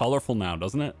looks so colorful now,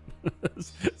 doesn't it?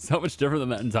 So much different than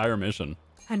that entire mission.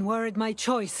 And were it my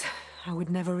choice, I would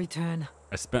never return.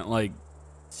 I spent like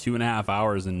 2.5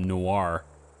 hours in Noir,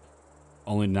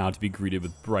 only now to be greeted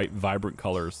with bright, vibrant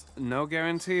colors. No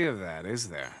guarantee of that, is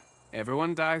there?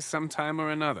 Everyone dies sometime or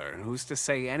another. Who's to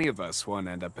say any of us won't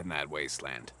end up in that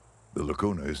wasteland? The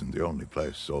lacuna isn't the only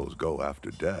place souls go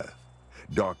after death.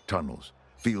 Dark tunnels,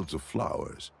 fields of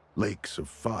flowers, lakes of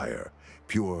fire,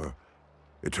 pure,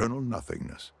 eternal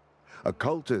nothingness.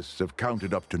 Occultists have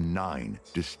counted up to 9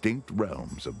 distinct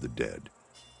realms of the dead.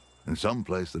 And some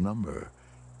place the number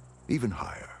even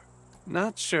higher.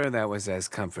 Not sure that was as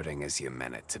comforting as you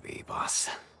meant it to be, boss.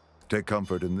 Take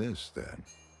comfort in this, then.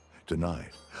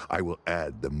 Tonight, I will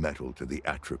add the metal to the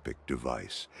atropic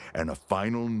device and a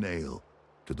final nail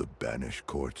to the Banished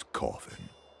Court's coffin.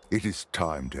 It is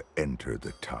time to enter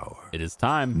the tower. It is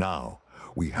time. Now,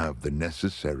 we have the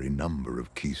necessary number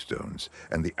of keystones,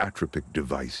 and the atropic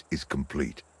device is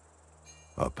complete.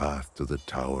 Our path to the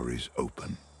tower is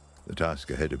open. The task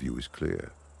ahead of you is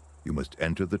clear. You must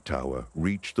enter the tower,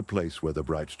 reach the place where the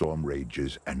bright storm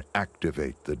rages, and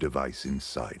activate the device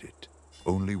inside it.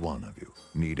 Only one of you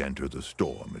need enter the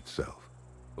storm itself.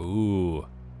 Ooh.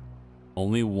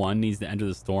 Only one needs to enter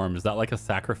the storm. Is that like a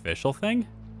sacrificial thing?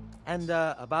 And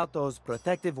about those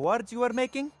protective wards you were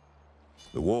making?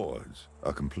 The wards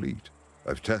are complete.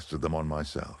 I've tested them on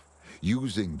myself,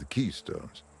 using the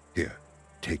keystones. Here,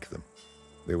 take them.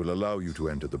 They will allow you to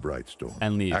enter the bright storm.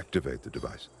 And leave. Activate the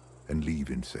device, and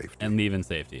leave in safety. And leave in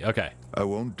safety. Okay. I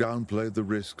won't downplay the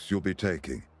risks you'll be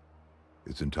taking.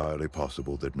 It's entirely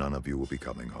possible that none of you will be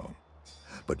coming home.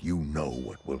 But you know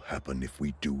what will happen if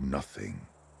we do nothing.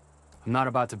 I'm not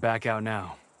about to back out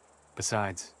now.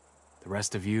 Besides, the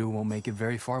rest of you won't make it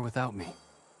very far without me.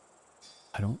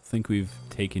 I don't think we've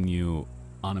taken you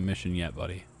on a mission yet,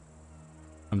 buddy.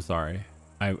 I'm sorry.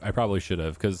 I probably should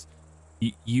have, because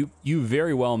you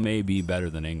very well may be better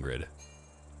than Ingrid.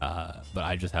 But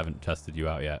I just haven't tested you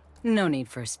out yet. No need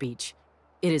for a speech.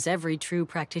 It is every true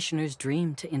practitioner's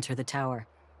dream to enter the tower.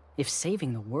 If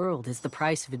saving the world is the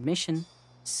price of admission,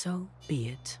 so be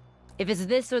it. If it's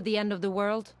this or the end of the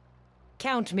world,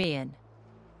 count me in.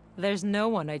 There's no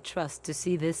one I trust to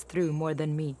see this through more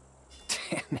than me.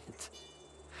 Damn it.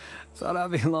 Thought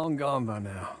I'd be long gone by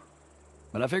now.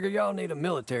 But I figure y'all need a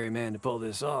military man to pull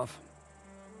this off.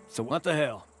 So what the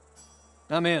hell?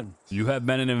 I'm in. You have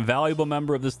been an invaluable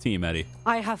member of this team, Eddie.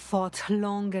 I have fought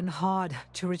long and hard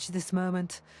to reach this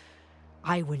moment.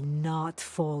 I will not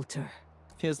falter.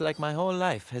 Feels like my whole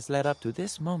life has led up to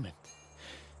this moment.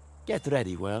 Get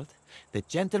ready, world. The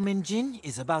Gentleman Jin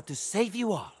is about to save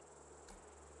you all.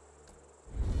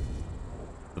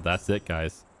 So that's it,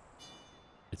 guys.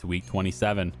 It's week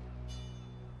 27.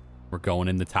 We're going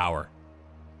in the tower.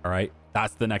 All right?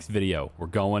 That's the next video. We're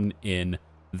going in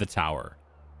the tower.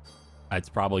 It's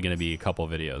probably going to be a couple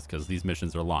videos because these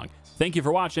missions are long. Thank you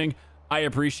for watching. I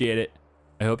appreciate it.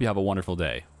 I hope you have a wonderful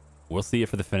day. We'll see you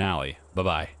for the finale.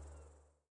 Bye-bye.